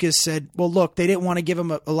George Lucas said, well, look, they didn't want to give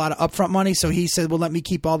him a lot of upfront money, so he said, well, let me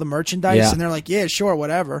keep all the merchandise. Yeah. And they're like, yeah, sure,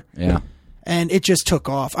 whatever. Yeah. And it just took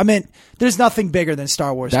off. I mean, there's nothing bigger than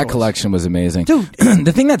Star Wars. That collection was amazing. Dude.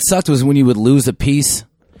 The thing that sucked was when you would lose a piece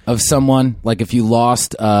of someone, like if you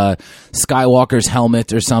lost Skywalker's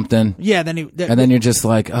helmet or something. Yeah, then you're just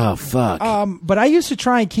like, oh fuck. But I used to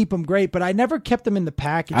try and keep them great, but I never kept them in the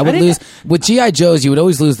package. I would lose with GI Joes. You would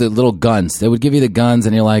always lose the little guns. They would give you the guns,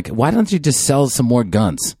 and you're like, why don't you just sell some more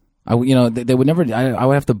guns? They would never. I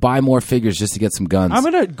would have to buy more figures just to get some guns. I'm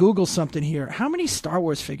gonna Google something here. How many Star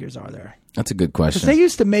Wars figures are there? That's a good question. Because they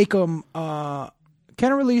used to make them. Kind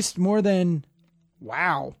of released more than.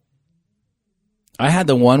 Wow. I had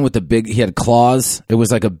the one with the big. He had claws. It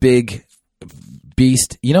was like a big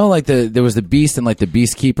beast. You know, like there was the beast and like the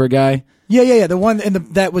Beastkeeper guy. Yeah. The one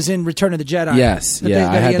that was in Return of the Jedi. Yes, I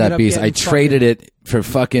had that beast. I traded it for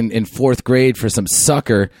fucking in 4th grade for some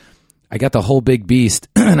sucker. I got the whole big beast,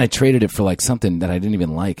 and I traded it for like something that I didn't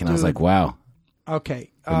even like, and I was like, wow.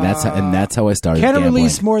 Okay. And that's how I started. Canada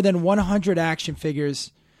released more than 100 action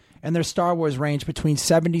figures, and their Star Wars range between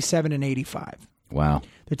 77 and 85. Wow.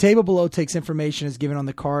 The table below takes information as given on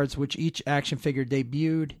the cards which each action figure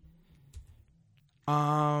debuted.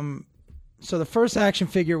 So the first action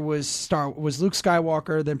figure was Luke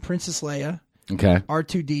Skywalker, then Princess Leia, okay,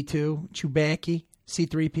 R2-D2, Chewbacca,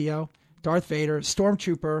 C-3PO, Darth Vader,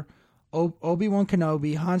 Stormtrooper, Obi-Wan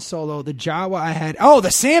Kenobi, Han Solo, the Jawa I had. Oh,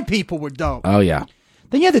 the Sand People were dope. Oh yeah.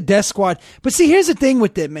 Then you had the Death Squad. But see, here's the thing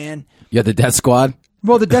with it, man. You had the Death Squad?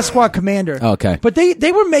 Well, the Death Squad Commander. Okay. But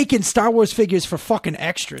they were making Star Wars figures for fucking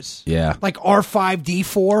extras. Yeah. Like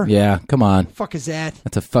R5-D4. Yeah, come on. Fuck is that?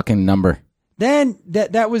 That's a fucking number. Then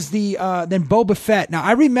that was the then Boba Fett. Now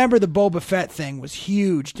I remember the Boba Fett thing was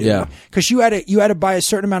huge, dude. Yeah. Because you had to buy a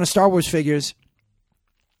certain amount of Star Wars figures,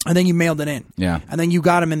 and then you mailed it in. Yeah. And then you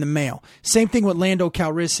got them in the mail. Same thing with Lando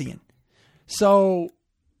Calrissian. So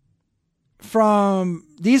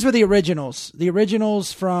these were the originals. The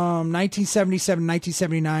originals from 1977,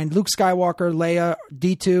 1979. Luke Skywalker, Leia,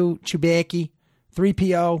 D2, Chewbacca,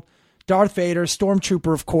 3PO, Darth Vader,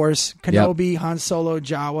 Stormtrooper, of course, Kenobi, Han Solo,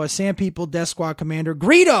 Jawa, Sand People, Death Squad Commander,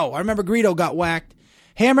 Greedo. I remember Greedo got whacked.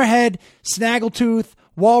 Hammerhead, Snaggletooth,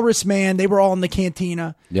 Walrus Man. They were all in the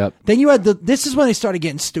cantina. Yep. Then you had this is when they started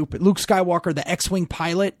getting stupid. Luke Skywalker, the X-Wing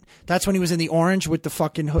pilot. That's when he was in the orange with the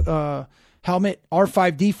fucking helmet.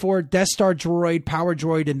 R5-D4, Death Star droid, Power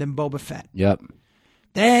droid, and then Boba Fett. Yep.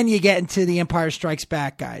 Then you get into the Empire Strikes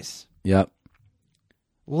Back, guys. Yep.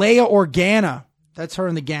 Leia Organa. That's her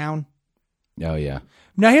in the gown. Oh yeah.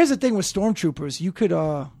 Now here's the thing with Stormtroopers. You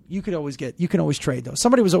can always trade those.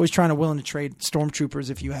 Somebody was always willing to trade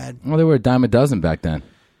Stormtroopers if you had. Well, they were a dime a dozen back then.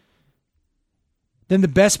 Then the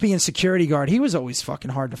Bespian security guard. He was always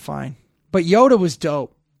fucking hard to find. But Yoda was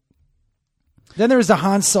dope. Then there was the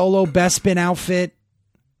Han Solo Bespin outfit.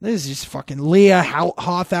 This is just fucking Leia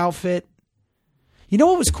Hoth outfit. You know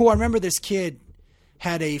what was cool? I remember this kid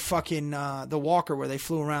had a fucking the walker where they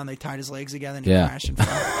flew around. They tied his legs together and he crashed and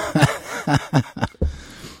fell.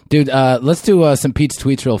 Dude, let's do some Pete's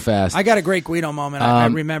tweets real fast. I got a great Guido moment. I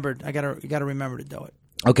remembered. You got to remember to do it.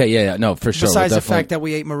 Okay, yeah, no, for sure. Besides the fact that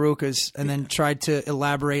we ate Marukas and then tried to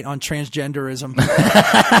elaborate on transgenderism.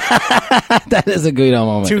 That is a Guido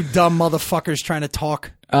moment. Two dumb motherfuckers trying to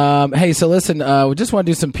talk. Hey, so listen, we just want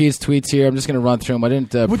to do some Pete's tweets here. I'm just going to run through them. I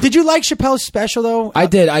didn't. Did you like Chappelle's special though? I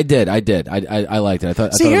did. I liked it. I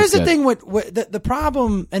thought. Here's the good. thing with the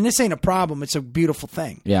problem, and this ain't a problem. It's a beautiful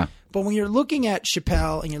thing. Yeah. But when you're looking at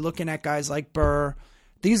Chappelle and you're looking at guys like Burr,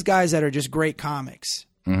 these guys that are just great comics,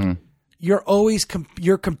 you're always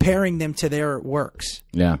you're comparing them to their works.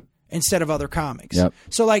 Yeah. Instead of other comics. Yep.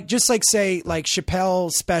 So say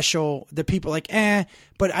Chappelle's special, the people are like,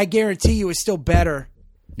 but I guarantee you it's still better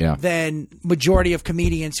than majority of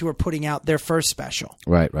comedians who are putting out their first special.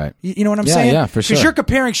 Right. You know what I'm saying? Yeah, for sure. Because you're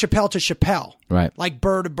comparing Chappelle to Chappelle. Right. Like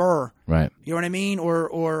Burr to Burr. Right. You know what I mean?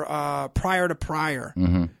 Or Pryor to Pryor.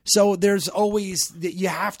 Mm-hmm. So there's always, you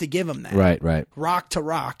have to give them that. Right. Rock to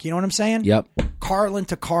rock. You know what I'm saying? Yep. Carlin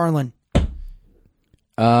to Carlin.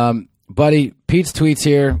 Buddy, Pete's tweets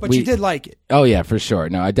here. But you did like it. Oh yeah, for sure.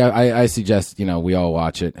 No, I suggest we all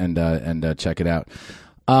watch it and check it out.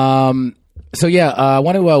 So yeah, I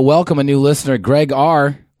want to welcome a new listener, Greg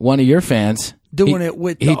R., one of your fans. Doing it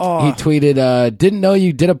with the He tweeted, didn't know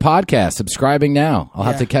you did a podcast. Subscribing now. I'll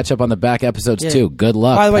have to catch up on the back episodes too. Good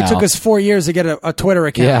luck. By the way, it pal. took us 4 years to get a Twitter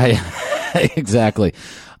account. Yeah, exactly.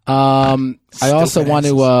 I also want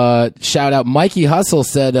to shout out Mikey Hustle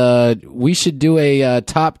said we should do a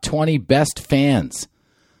top 20 best fans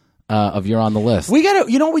of You're on the List. We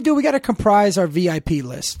gotta, you know what we do? We gotta comprise our VIP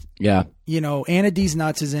list. Yeah. Anna D's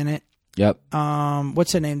Nuts is in it. Yep.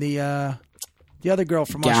 What's her name? The other girl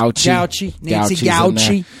from Gauchi. Nancy Gauchi's in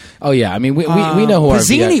Gauchi. there. Oh yeah, I mean we know who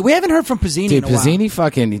Pizzini. We haven't heard from Pizzini dude, in a while. Pizzini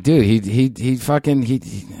fucking dude. He fucking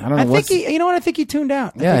I don't know. I think he. You know what? I think he tuned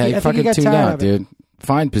out. He fucking got tuned tired out, of it. dude.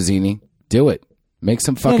 Fine, Pizzini, do it. Make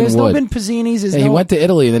some fucking there's wood. no been Pizzini's. He went to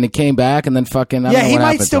Italy, and then he came back, and then fucking. I don't know he what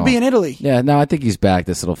might happened still to be him. in Italy. Yeah, no, I think he's back.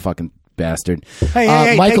 This little fucking bastard. Hey,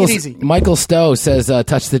 take it easy. Michael Stowe says,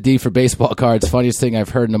 "Touch the D for baseball cards." Funniest thing I've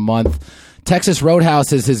heard in a month. Texas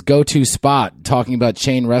Roadhouse is his go-to spot. Talking about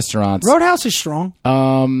chain restaurants. Roadhouse is strong.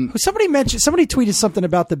 Somebody tweeted something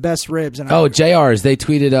about the best ribs. And JR's. They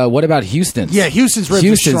tweeted, "What about Houston's?" Yeah, Houston's ribs.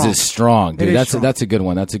 Houston's is strong, dude. That's strong. That's a good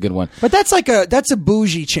one. That's a good one. But that's a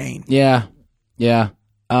bougie chain. Yeah.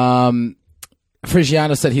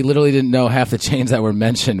 Frigiano said he literally didn't know half the chains that were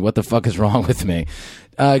mentioned. What the fuck is wrong with me?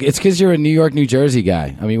 It's because you're a New York, New Jersey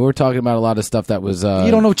guy. I mean, we're talking about a lot of stuff that was...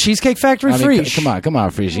 you don't know Cheesecake Factory? Frisch. Come on,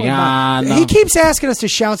 Frigiano. He keeps asking us to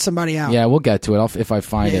shout somebody out. Yeah, we'll get to it if I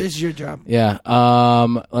find it. This is your job. Yeah.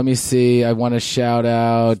 Let me see. I want to shout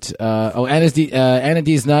out... Anna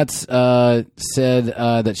D's Nuts said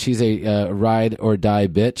that she's a ride or die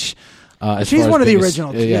bitch. She's one of the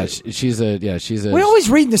originals. She's a... We're always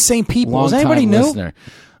reading the same people. Is anybody new? Listener.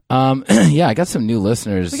 Yeah, I got some new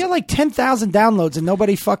listeners. We got like 10,000 downloads and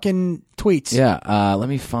nobody fucking tweets. Yeah, let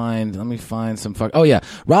me find some Oh yeah,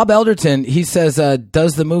 Rob Elderton. He says,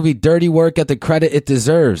 "Does the movie Dirty Work get the credit it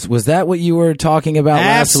deserves?" Was that what you were talking about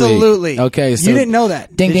last week? Absolutely. Okay, so you didn't know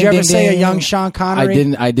that. Did you ever say a young Sean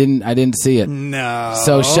Connery? I didn't see it. No.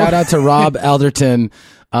 So shout out to Rob Elderton.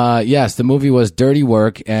 Yes, the movie was Dirty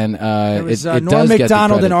Work, and it was it Norm does get the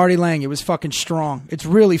Macdonald credit. and Artie Lang. It was fucking strong. It's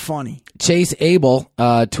really funny. Chase Abel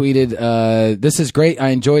tweeted, "This is great. I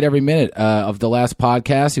enjoyed every minute of the last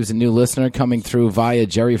podcast." He was a new listener coming through via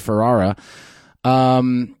Jerry Ferrara.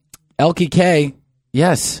 Elkie K,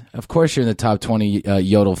 yes, of course you're in the top 20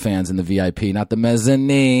 Yodel fans in the VIP, not the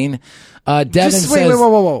mezzanine. Devin says,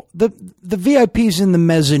 whoa. The VIP's in the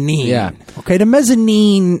mezzanine. Yeah. Okay, the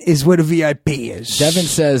mezzanine is where the VIP is. Devin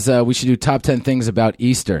says we should do top 10 things about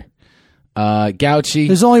Easter. Gauchi.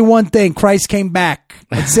 There's only one thing. Christ came back.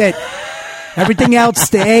 That's it. Everything else,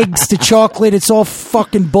 the eggs, the chocolate, it's all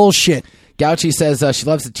fucking bullshit. Gauchi says she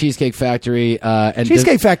loves the Cheesecake Factory. And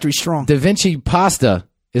Cheesecake Factory's strong. Da Vinci Pasta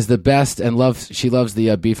is the best, and she loves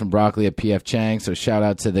the beef and broccoli at P.F. Chang. So shout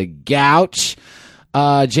out to the Gouch.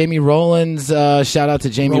 Jamie Rollins. Shout out to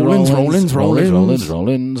Jamie Rollins.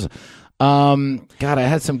 Rollins. God, I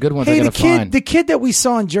had some good ones. Hey, I gotta find. The kid that we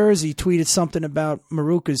saw in Jersey tweeted something about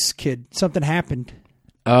Maruka's kid. Something happened.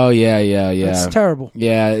 Oh yeah. That's terrible.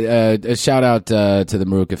 Yeah, a shout out to the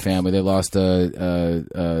Maruka family. They lost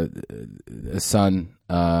a son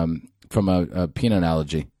from a peanut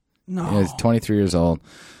allergy. No, he's 23 years old.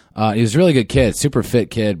 He was a really good kid, super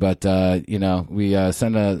fit kid. But we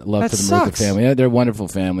send a love to the Maruka family. Yeah, they're a wonderful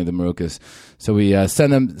family, the Marukas. So we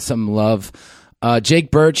send them some love. Jake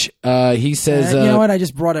Birch, he says, you know what? I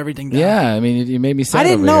just brought everything down. Yeah, I mean, you made me sad. I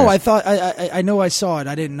didn't know. Here. I thought I know I saw it.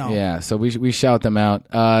 I didn't know. Yeah, so we shout them out.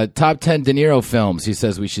 Top 10 De Niro films. He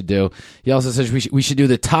says we should do. He also says we should do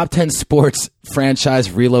the top 10 sports franchise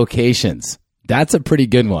relocations. That's a pretty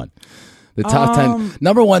good one. The top 10.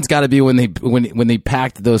 Number one's got to be when they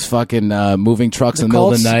packed those fucking moving trucks in the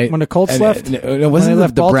middle of the night. When the Colts left? Wasn't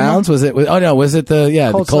it the Browns? Was it? Oh, no. Was it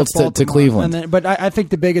the Colts to Cleveland? But I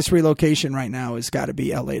think the biggest relocation right now has got to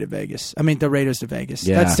be LA to Vegas. I mean, the Raiders to Vegas.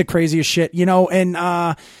 Yeah. That's the craziest shit.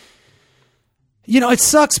 And... it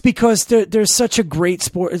sucks because there's such a great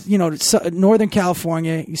sport. Northern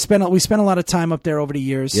California. We spent a lot of time up there over the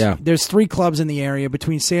years. Yeah. There's 3 clubs in the area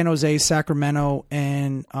between San Jose, Sacramento,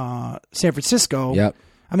 and San Francisco. Yep.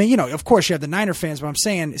 I mean, of course you have the Niner fans, but I'm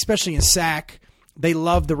saying, especially in Sac, They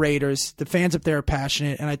love the Raiders. The fans up there are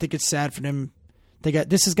passionate, and I think it's sad for them.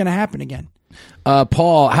 This is going to happen again.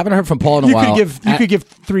 Paul, I haven't heard from Paul in a while. You could give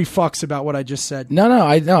 3 fucks about what I just said. No,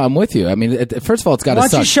 I'm with you. I mean, first of all, it's got to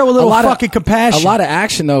suck. Why don't you show a little fucking compassion? A lot of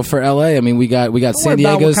action though for LA. I mean, we got San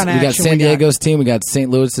Diego's team, we got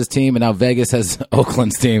St. Louis's team, and now Vegas has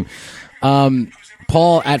Oakland's team.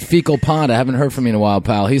 Paul at Fecal Pond, I haven't heard from you in a while,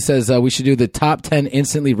 pal. He says we should do the top 10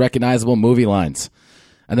 instantly recognizable movie lines,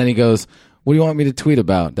 and then he goes, "What do you want me to tweet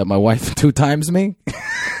about? That my wife 2 times me?"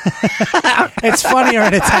 It's funnier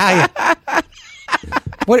in Italian.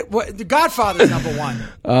 What? The Godfather's number 1.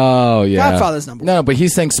 Oh yeah, Godfather's number 1. No, but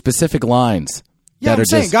he's saying specific lines. Yeah, I'm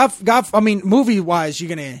saying I mean, movie wise, you're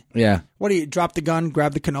gonna. Yeah. What do you drop the gun,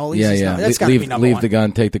 grab the cannolis? Yeah. That's got to be number 1. Leave the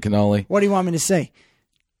gun, take the cannoli. What do you want me to say?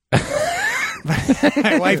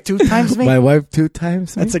 My wife 2 times me. My wife 2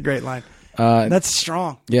 times me. That's a great line. That's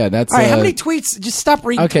strong. Yeah, that's all right. How many tweets? Just stop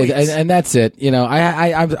reading. Okay, tweets. and that's it. You know,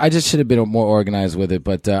 I just should have been more organized with it,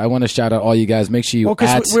 but I want to shout out all you guys. Make sure you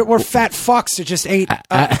because we're fat fucks that just ate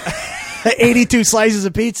 82 slices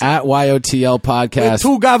of pizza at YOTL podcast with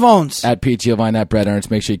 2 gavons at Pete Giovanni at Brett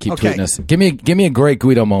Ernst. Make sure you keep tweeting us. Give me a great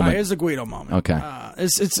Guido moment. Right, here's a Guido moment. Okay,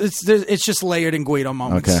 it's just layered in Guido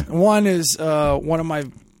moments. Okay, one is one of my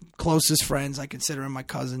closest friends. I consider him my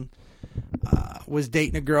cousin. Was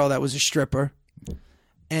dating a girl that was a stripper,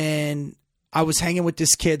 and I was hanging with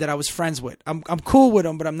this kid that I was friends with. I'm cool with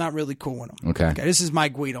him, but I'm not really cool with him. Okay. This is my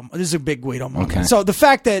Guido. This is a big Guido moment. Okay. So the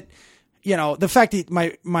fact that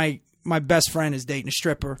my best friend is dating a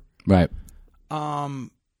stripper, right,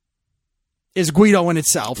 is Guido in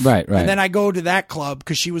itself. Right. And then I go to that club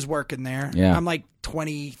because she was working there. Yeah. I'm like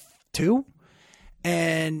 22,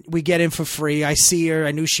 and we get in for free. I see her.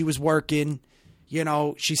 I knew she was working. You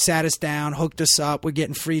know, she sat us down, hooked us up. We're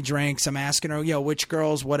getting free drinks. I'm asking her, which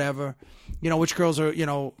girls, whatever. Which girls are,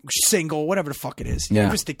 single, whatever the fuck it is. Yeah.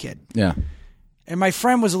 Just a kid. Yeah. And my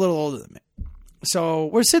friend was a little older than me. So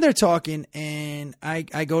we're sitting there talking, and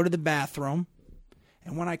I go to the bathroom.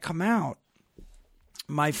 And when I come out,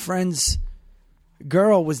 my friend's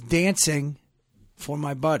girl was dancing for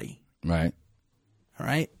my buddy. Right. All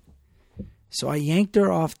right. So I yanked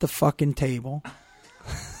her off the fucking table.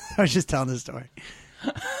 I was just telling this story.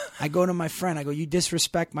 I go to my friend. I go, "You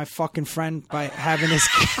disrespect my fucking friend by having this."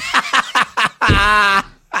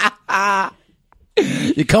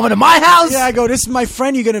 You coming to my house? Yeah, I go, "This is my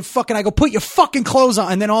friend. You're gonna fucking." I go, "Put your fucking clothes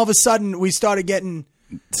on." And then all of a sudden, we started getting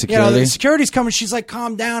security. The security's coming. She's like,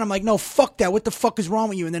 "Calm down." I'm like, "No, fuck that. What the fuck is wrong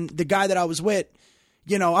with you?" And then the guy that I was with,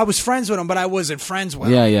 I was friends with him, but I wasn't friends with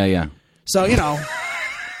him. Yeah. So and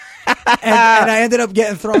I ended up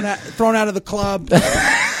getting thrown out of the club.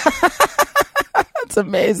 That's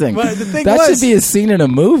amazing. But the thing that should be a scene in a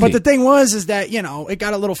movie. But the thing is that it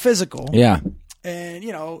got a little physical. Yeah. And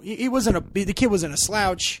he wasn't the kid wasn't a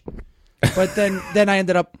slouch. But then I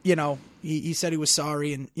ended up he said he was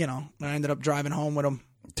sorry, and I ended up driving home with him.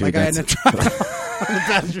 Dude, I ended up driving on the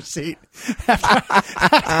passenger seat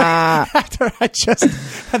after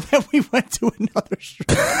and then we went to another street.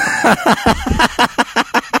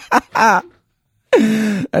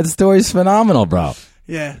 That story's phenomenal, bro.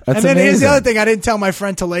 Yeah. That's and then here's the amazing. other thing I didn't tell my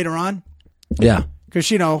friend till later on. Yeah.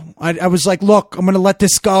 Because, I was like, "Look, I'm going to let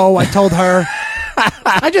this go." I told her.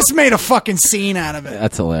 I just made a fucking scene out of it.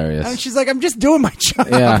 That's hilarious. And she's like, "I'm just doing my job."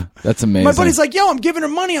 Yeah, that's amazing. My buddy's like, "Yo, I'm giving her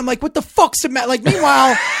money." I'm like, "What the fuck's the matter?" Like,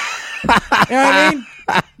 meanwhile, you know what I mean?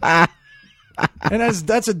 And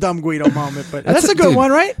that's a dumb Guido moment, but that's a good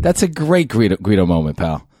one, right? That's a great Guido moment,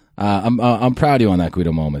 pal. I'm proud of you on that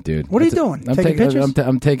Guido moment, dude. What are you doing? Taking pictures?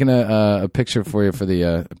 I'm taking a picture for you for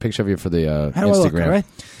the picture of you for the How do Instagram. I look, all right?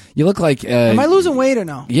 You look like. Am I losing weight or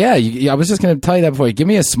no? Yeah, I was just going to tell you that before. Give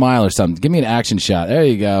me a smile or something. Give me an action shot. There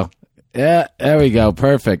you go. Yeah, there we go.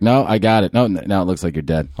 Perfect. No, I got it. No, it looks like you're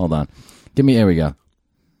dead. Hold on. There we go.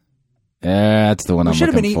 Yeah, that's the one I'm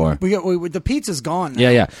looking for. The pizza's gone now.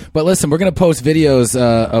 Yeah. But listen, we're going to post videos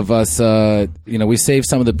of us. We saved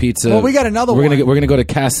some of the pizza. Well, we got another one. We're going to go to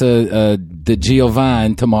Casa de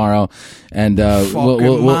Giovanni tomorrow, and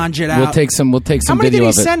we'll take some. We'll take some video of it. How many did he of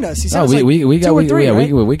it. send us? He sent us like 2 or 3,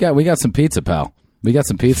 right? we got some pizza, pal. We got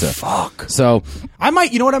some pizza. Fuck. So I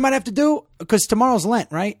might. You know what I might have to do? Because tomorrow's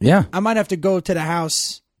Lent, right? Yeah. I might have to go to the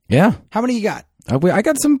house. Yeah. How many you got? I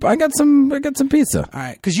got some pizza. All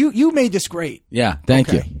right, because you made this great. Yeah,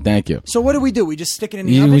 thank you. So what do? We just stick it in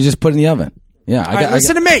the oven? We just put it in the oven. Yeah,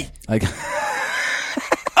 listen to me.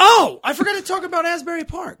 Oh, I forgot to talk about Asbury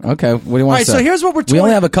Park. Okay, what do you want to say? All right, so here's what we're. We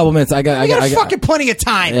only have a couple minutes. I got fucking plenty of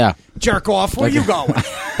time. Yeah, jerk off. Where you going?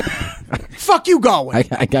 Fuck you going?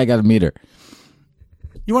 I got a meter.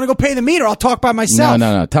 You want to go pay the meter? I'll talk by myself.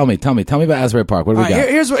 No. Tell me about Asbury Park. What do we got?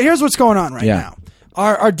 Here's what's going on right now.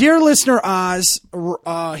 Our dear listener Oz,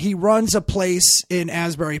 he runs a place in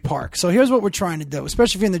Asbury Park. So here's what we're trying to do,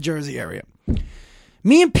 especially if you're in the Jersey area.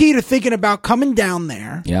 Me and Pete are thinking about coming down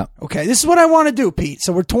there. Yeah. Okay, this is what I want to do, Pete.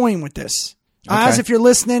 So we're toying with this. Oz, if you're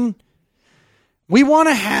listening, we want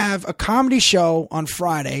to have a comedy show on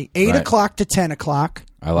Friday, 8 o'clock to 10 o'clock.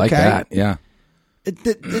 I like that. Yeah.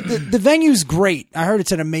 The venue's great. I heard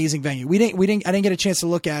it's an amazing venue. I didn't get a chance to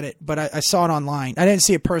look at it, but I saw it online. I didn't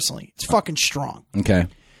see it personally. It's fucking strong. Okay.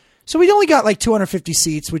 So we only got like 250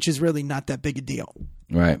 seats, which is really not that big a deal.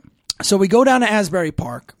 Right. So we go down to Asbury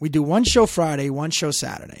Park. We do one show Friday, one show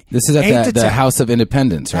Saturday. This is at the House of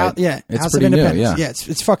Independence, right? It's House of pretty Independence. new. Yeah,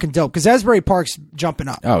 it's fucking dope because Asbury Park's jumping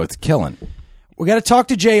up. Oh, it's killing. We got to talk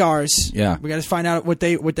to JRs. Yeah. We got to find out what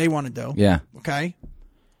they want to do. Yeah. Okay.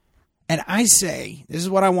 And I say, this is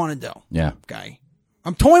what I want to do. Yeah. Okay.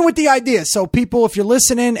 I'm toying with the idea. So people, if you're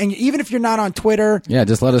listening, and even if you're not on Twitter, yeah,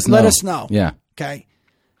 just let us know. Let us know. Yeah. Okay.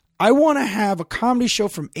 I want to have a comedy show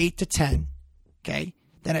from 8 to 10. Okay.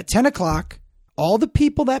 Then at 10 o'clock, all the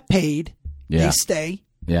people that paid, they stay.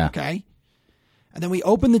 Yeah. Okay. And then we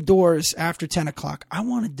open the doors after 10 o'clock. I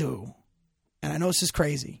want to do, and I know this is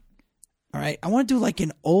crazy. All right. I want to do like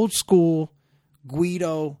an old school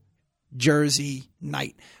Guido Jersey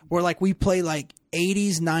night where like we play like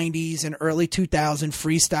 80s, 90s, and early 2000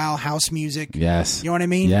 freestyle house music. Yes. You know what I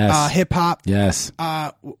mean? Yes. Hip hop. Yes.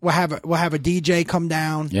 We'll have a DJ come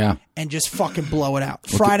down. Yeah. And just fucking blow it out.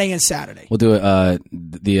 Friday and Saturday. We'll do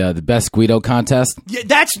the best Guido contest. Yeah,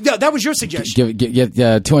 that was your suggestion. Give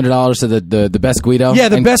 $200 to the best Guido. Yeah,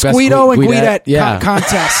 the best Guido and Guidette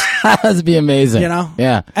contest. That'd be amazing. You know?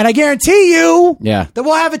 Yeah. And I guarantee you that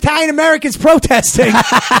we'll have Italian Americans protesting.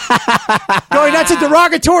 Going, that's a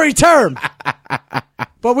derogatory term.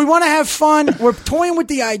 But we want to have fun. We're toying with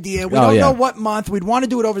the idea. We don't know what month. We'd want to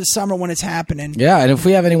do it over the summer when it's happening. Yeah, and if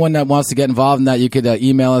we have anyone that wants to get involved in that, you could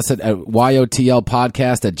email us at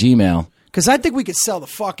yotlpodcast@gmail.com. Because I think we could sell the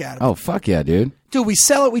fuck out of it. Oh, fuck yeah, dude. Dude, we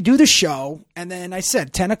sell it. We do the show. And then I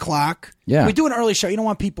said 10 o'clock. Yeah. We do an early show. You don't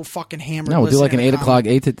want people fucking hammered. No, we'll do like an 8 o'clock,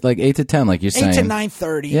 8 to 10, like you're saying. 8 to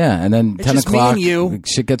 9:30. Yeah, and then it's 10 just o'clock, me and you.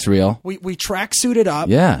 Shit gets real. We track suited up.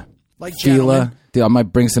 Yeah. Like gentlemen. Dude, I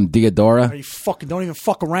might bring some Diodora. You fucking don't even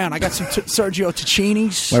fuck around. I got some Sergio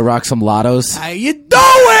Tacchini's. Might rock some Lottos. How you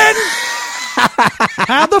doing?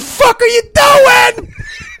 How the fuck are you doing?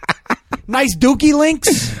 Nice dookie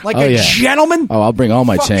links, like a gentleman. Oh, I'll bring all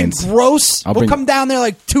my fucking chains. Gross. We'll come down there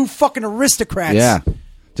like two fucking aristocrats. Yeah.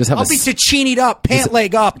 Just have I'll be Tacchini'd up, pant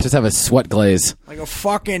leg up. Just have a sweat glaze. Like a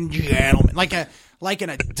fucking gentleman. Like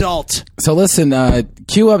an adult. So listen,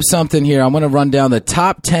 cue up something here. I'm going to run down the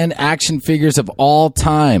top 10 action figures of all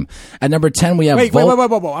time. At number 10, we have Wait. I'm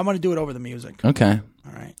going to do it over the music. Okay.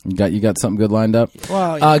 All right. You got something good lined up?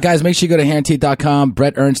 Well, yeah. Guys, make sure you go to handteeth.com,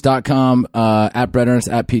 BrettErnst.com, at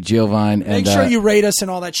BrettErnst, at Pete Giovine. Make sure you rate us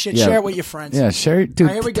and all that shit. Share it with your friends. Yeah, share it. Dude,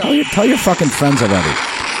 right, here we go. Tell your fucking friends already.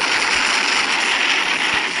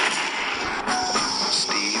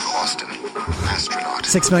 Steve Austin, astronaut.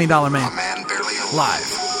 $6 Million Man. A man barely alive.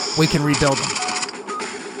 Live. We can rebuild him.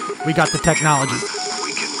 We got the technology.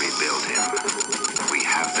 We can rebuild him. We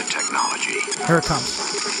have the technology. Here it comes.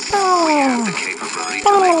 We have the capability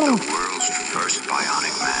to make the world's first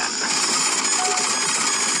bionic man.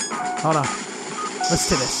 Hold on.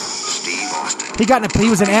 Listen to this. Steve Austin. He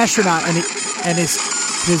was an astronaut and his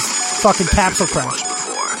fucking capsule crashed.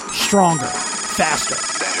 Stronger. Faster.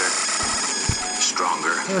 Better.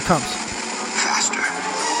 Stronger. Here it comes. Faster.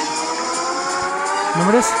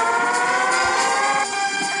 Remember this?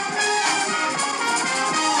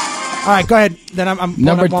 All right, go ahead. Then I'm pulling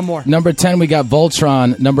up one more. Number 10, we got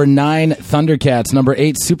Voltron. Number 9, Thundercats. Number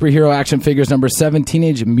 8, superhero action figures. Number 7,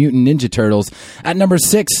 Teenage Mutant Ninja Turtles. At number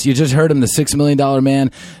 6, you just heard him, the $6 Million Man.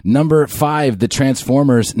 Number 5, the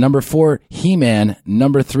Transformers. Number 4, He-Man.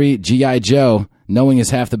 Number 3, G.I. Joe. Knowing is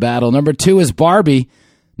half the battle. Number 2 is Barbie.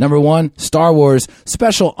 Number 1, Star Wars.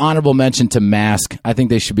 Special honorable mention to Mask. I think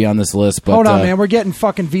they should be on this list. But, hold on, man. We're getting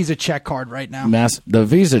fucking Visa check card right now. Mask, the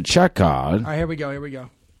Visa check card. All right, here we go.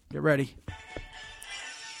 Get ready. Yo,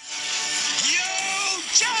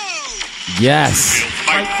 Joe! Yes.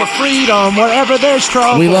 Fight for freedom, wherever there's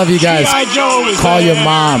trouble. We love you guys. G.I. Joe is Call there. your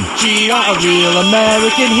mom. G.I. a real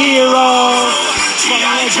American hero.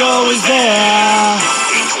 G.I. Joe is there.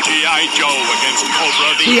 G.I. Joe against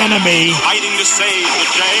Cobra, The enemy. fighting to save the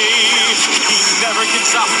day. He never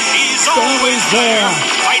gives up. He's Always there.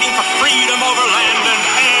 fighting for freedom over land and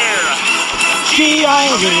air. G.I.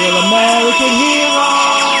 a real American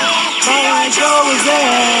hero. G.I. Joe is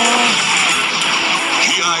there.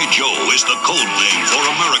 G.I. G.I. Joe is the code name for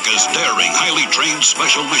America's daring, highly trained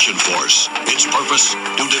Special Mission Force. Its purpose?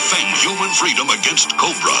 To defend human freedom against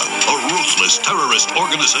Cobra, a ruthless terrorist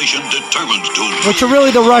organization determined to... Which are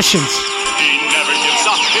really the Russians. He never gives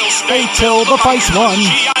up. He'll Stay till the fight's won.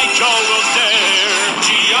 G.I. Joe will